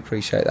 Really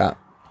appreciate that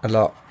a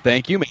lot.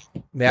 Thank you, man.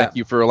 Yeah. Thank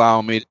you for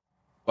allowing me to talk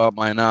about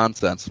my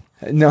nonsense.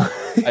 No.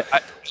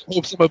 I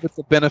hope some of it's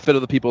the benefit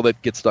of the people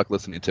that get stuck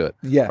listening to it.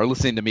 Yeah. Or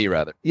listening to me,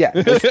 rather. Yeah,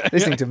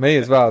 listening to me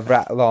as well,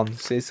 rattle on.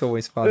 It's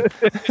always fun.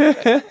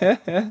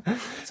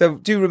 So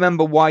do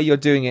remember why you're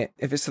doing it.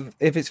 If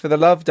it's for the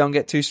love, don't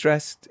get too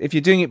stressed. If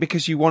you're doing it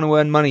because you want to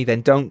earn money,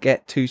 then don't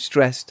get too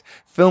stressed.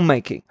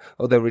 Filmmaking,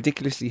 although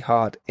ridiculously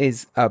hard,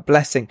 is a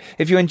blessing.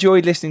 If you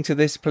enjoyed listening to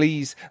this,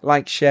 please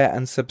like, share,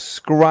 and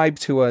subscribe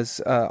to us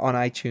on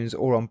iTunes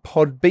or on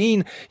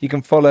Podbean. You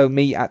can follow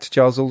me at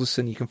Giles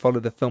Alderson. You can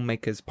follow the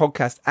Filmmakers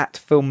Podcast at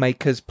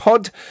Filmmakers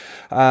Pod.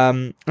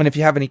 And if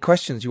you have any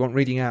questions you want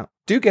reading out,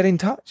 do get in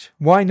touch.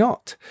 Why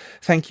not?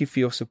 Thank you for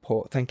your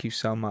support. Thank you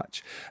so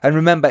much. And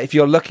remember, if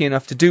you're lucky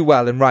enough to do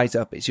well and rise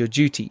up, it's your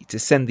duty to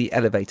send the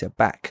elevator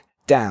back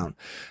down.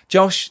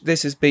 Josh,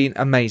 this has been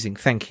amazing.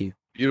 Thank you.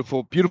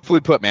 Beautifully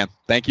put, man.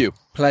 Thank you.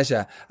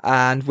 Pleasure.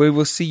 And we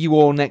will see you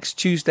all next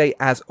Tuesday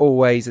as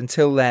always.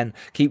 Until then,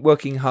 keep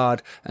working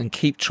hard and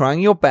keep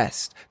trying your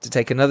best to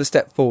take another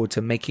step forward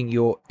to making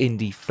your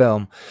indie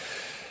film.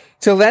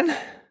 Till then,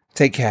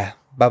 take care.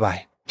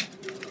 Bye-bye.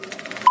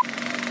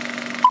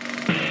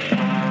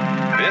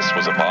 This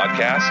was a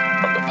podcast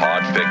from the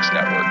Podfix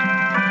Network.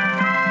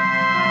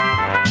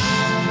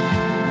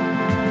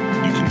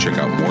 You can check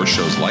out more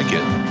shows like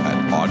it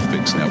at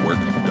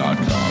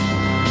podfixnetwork.com.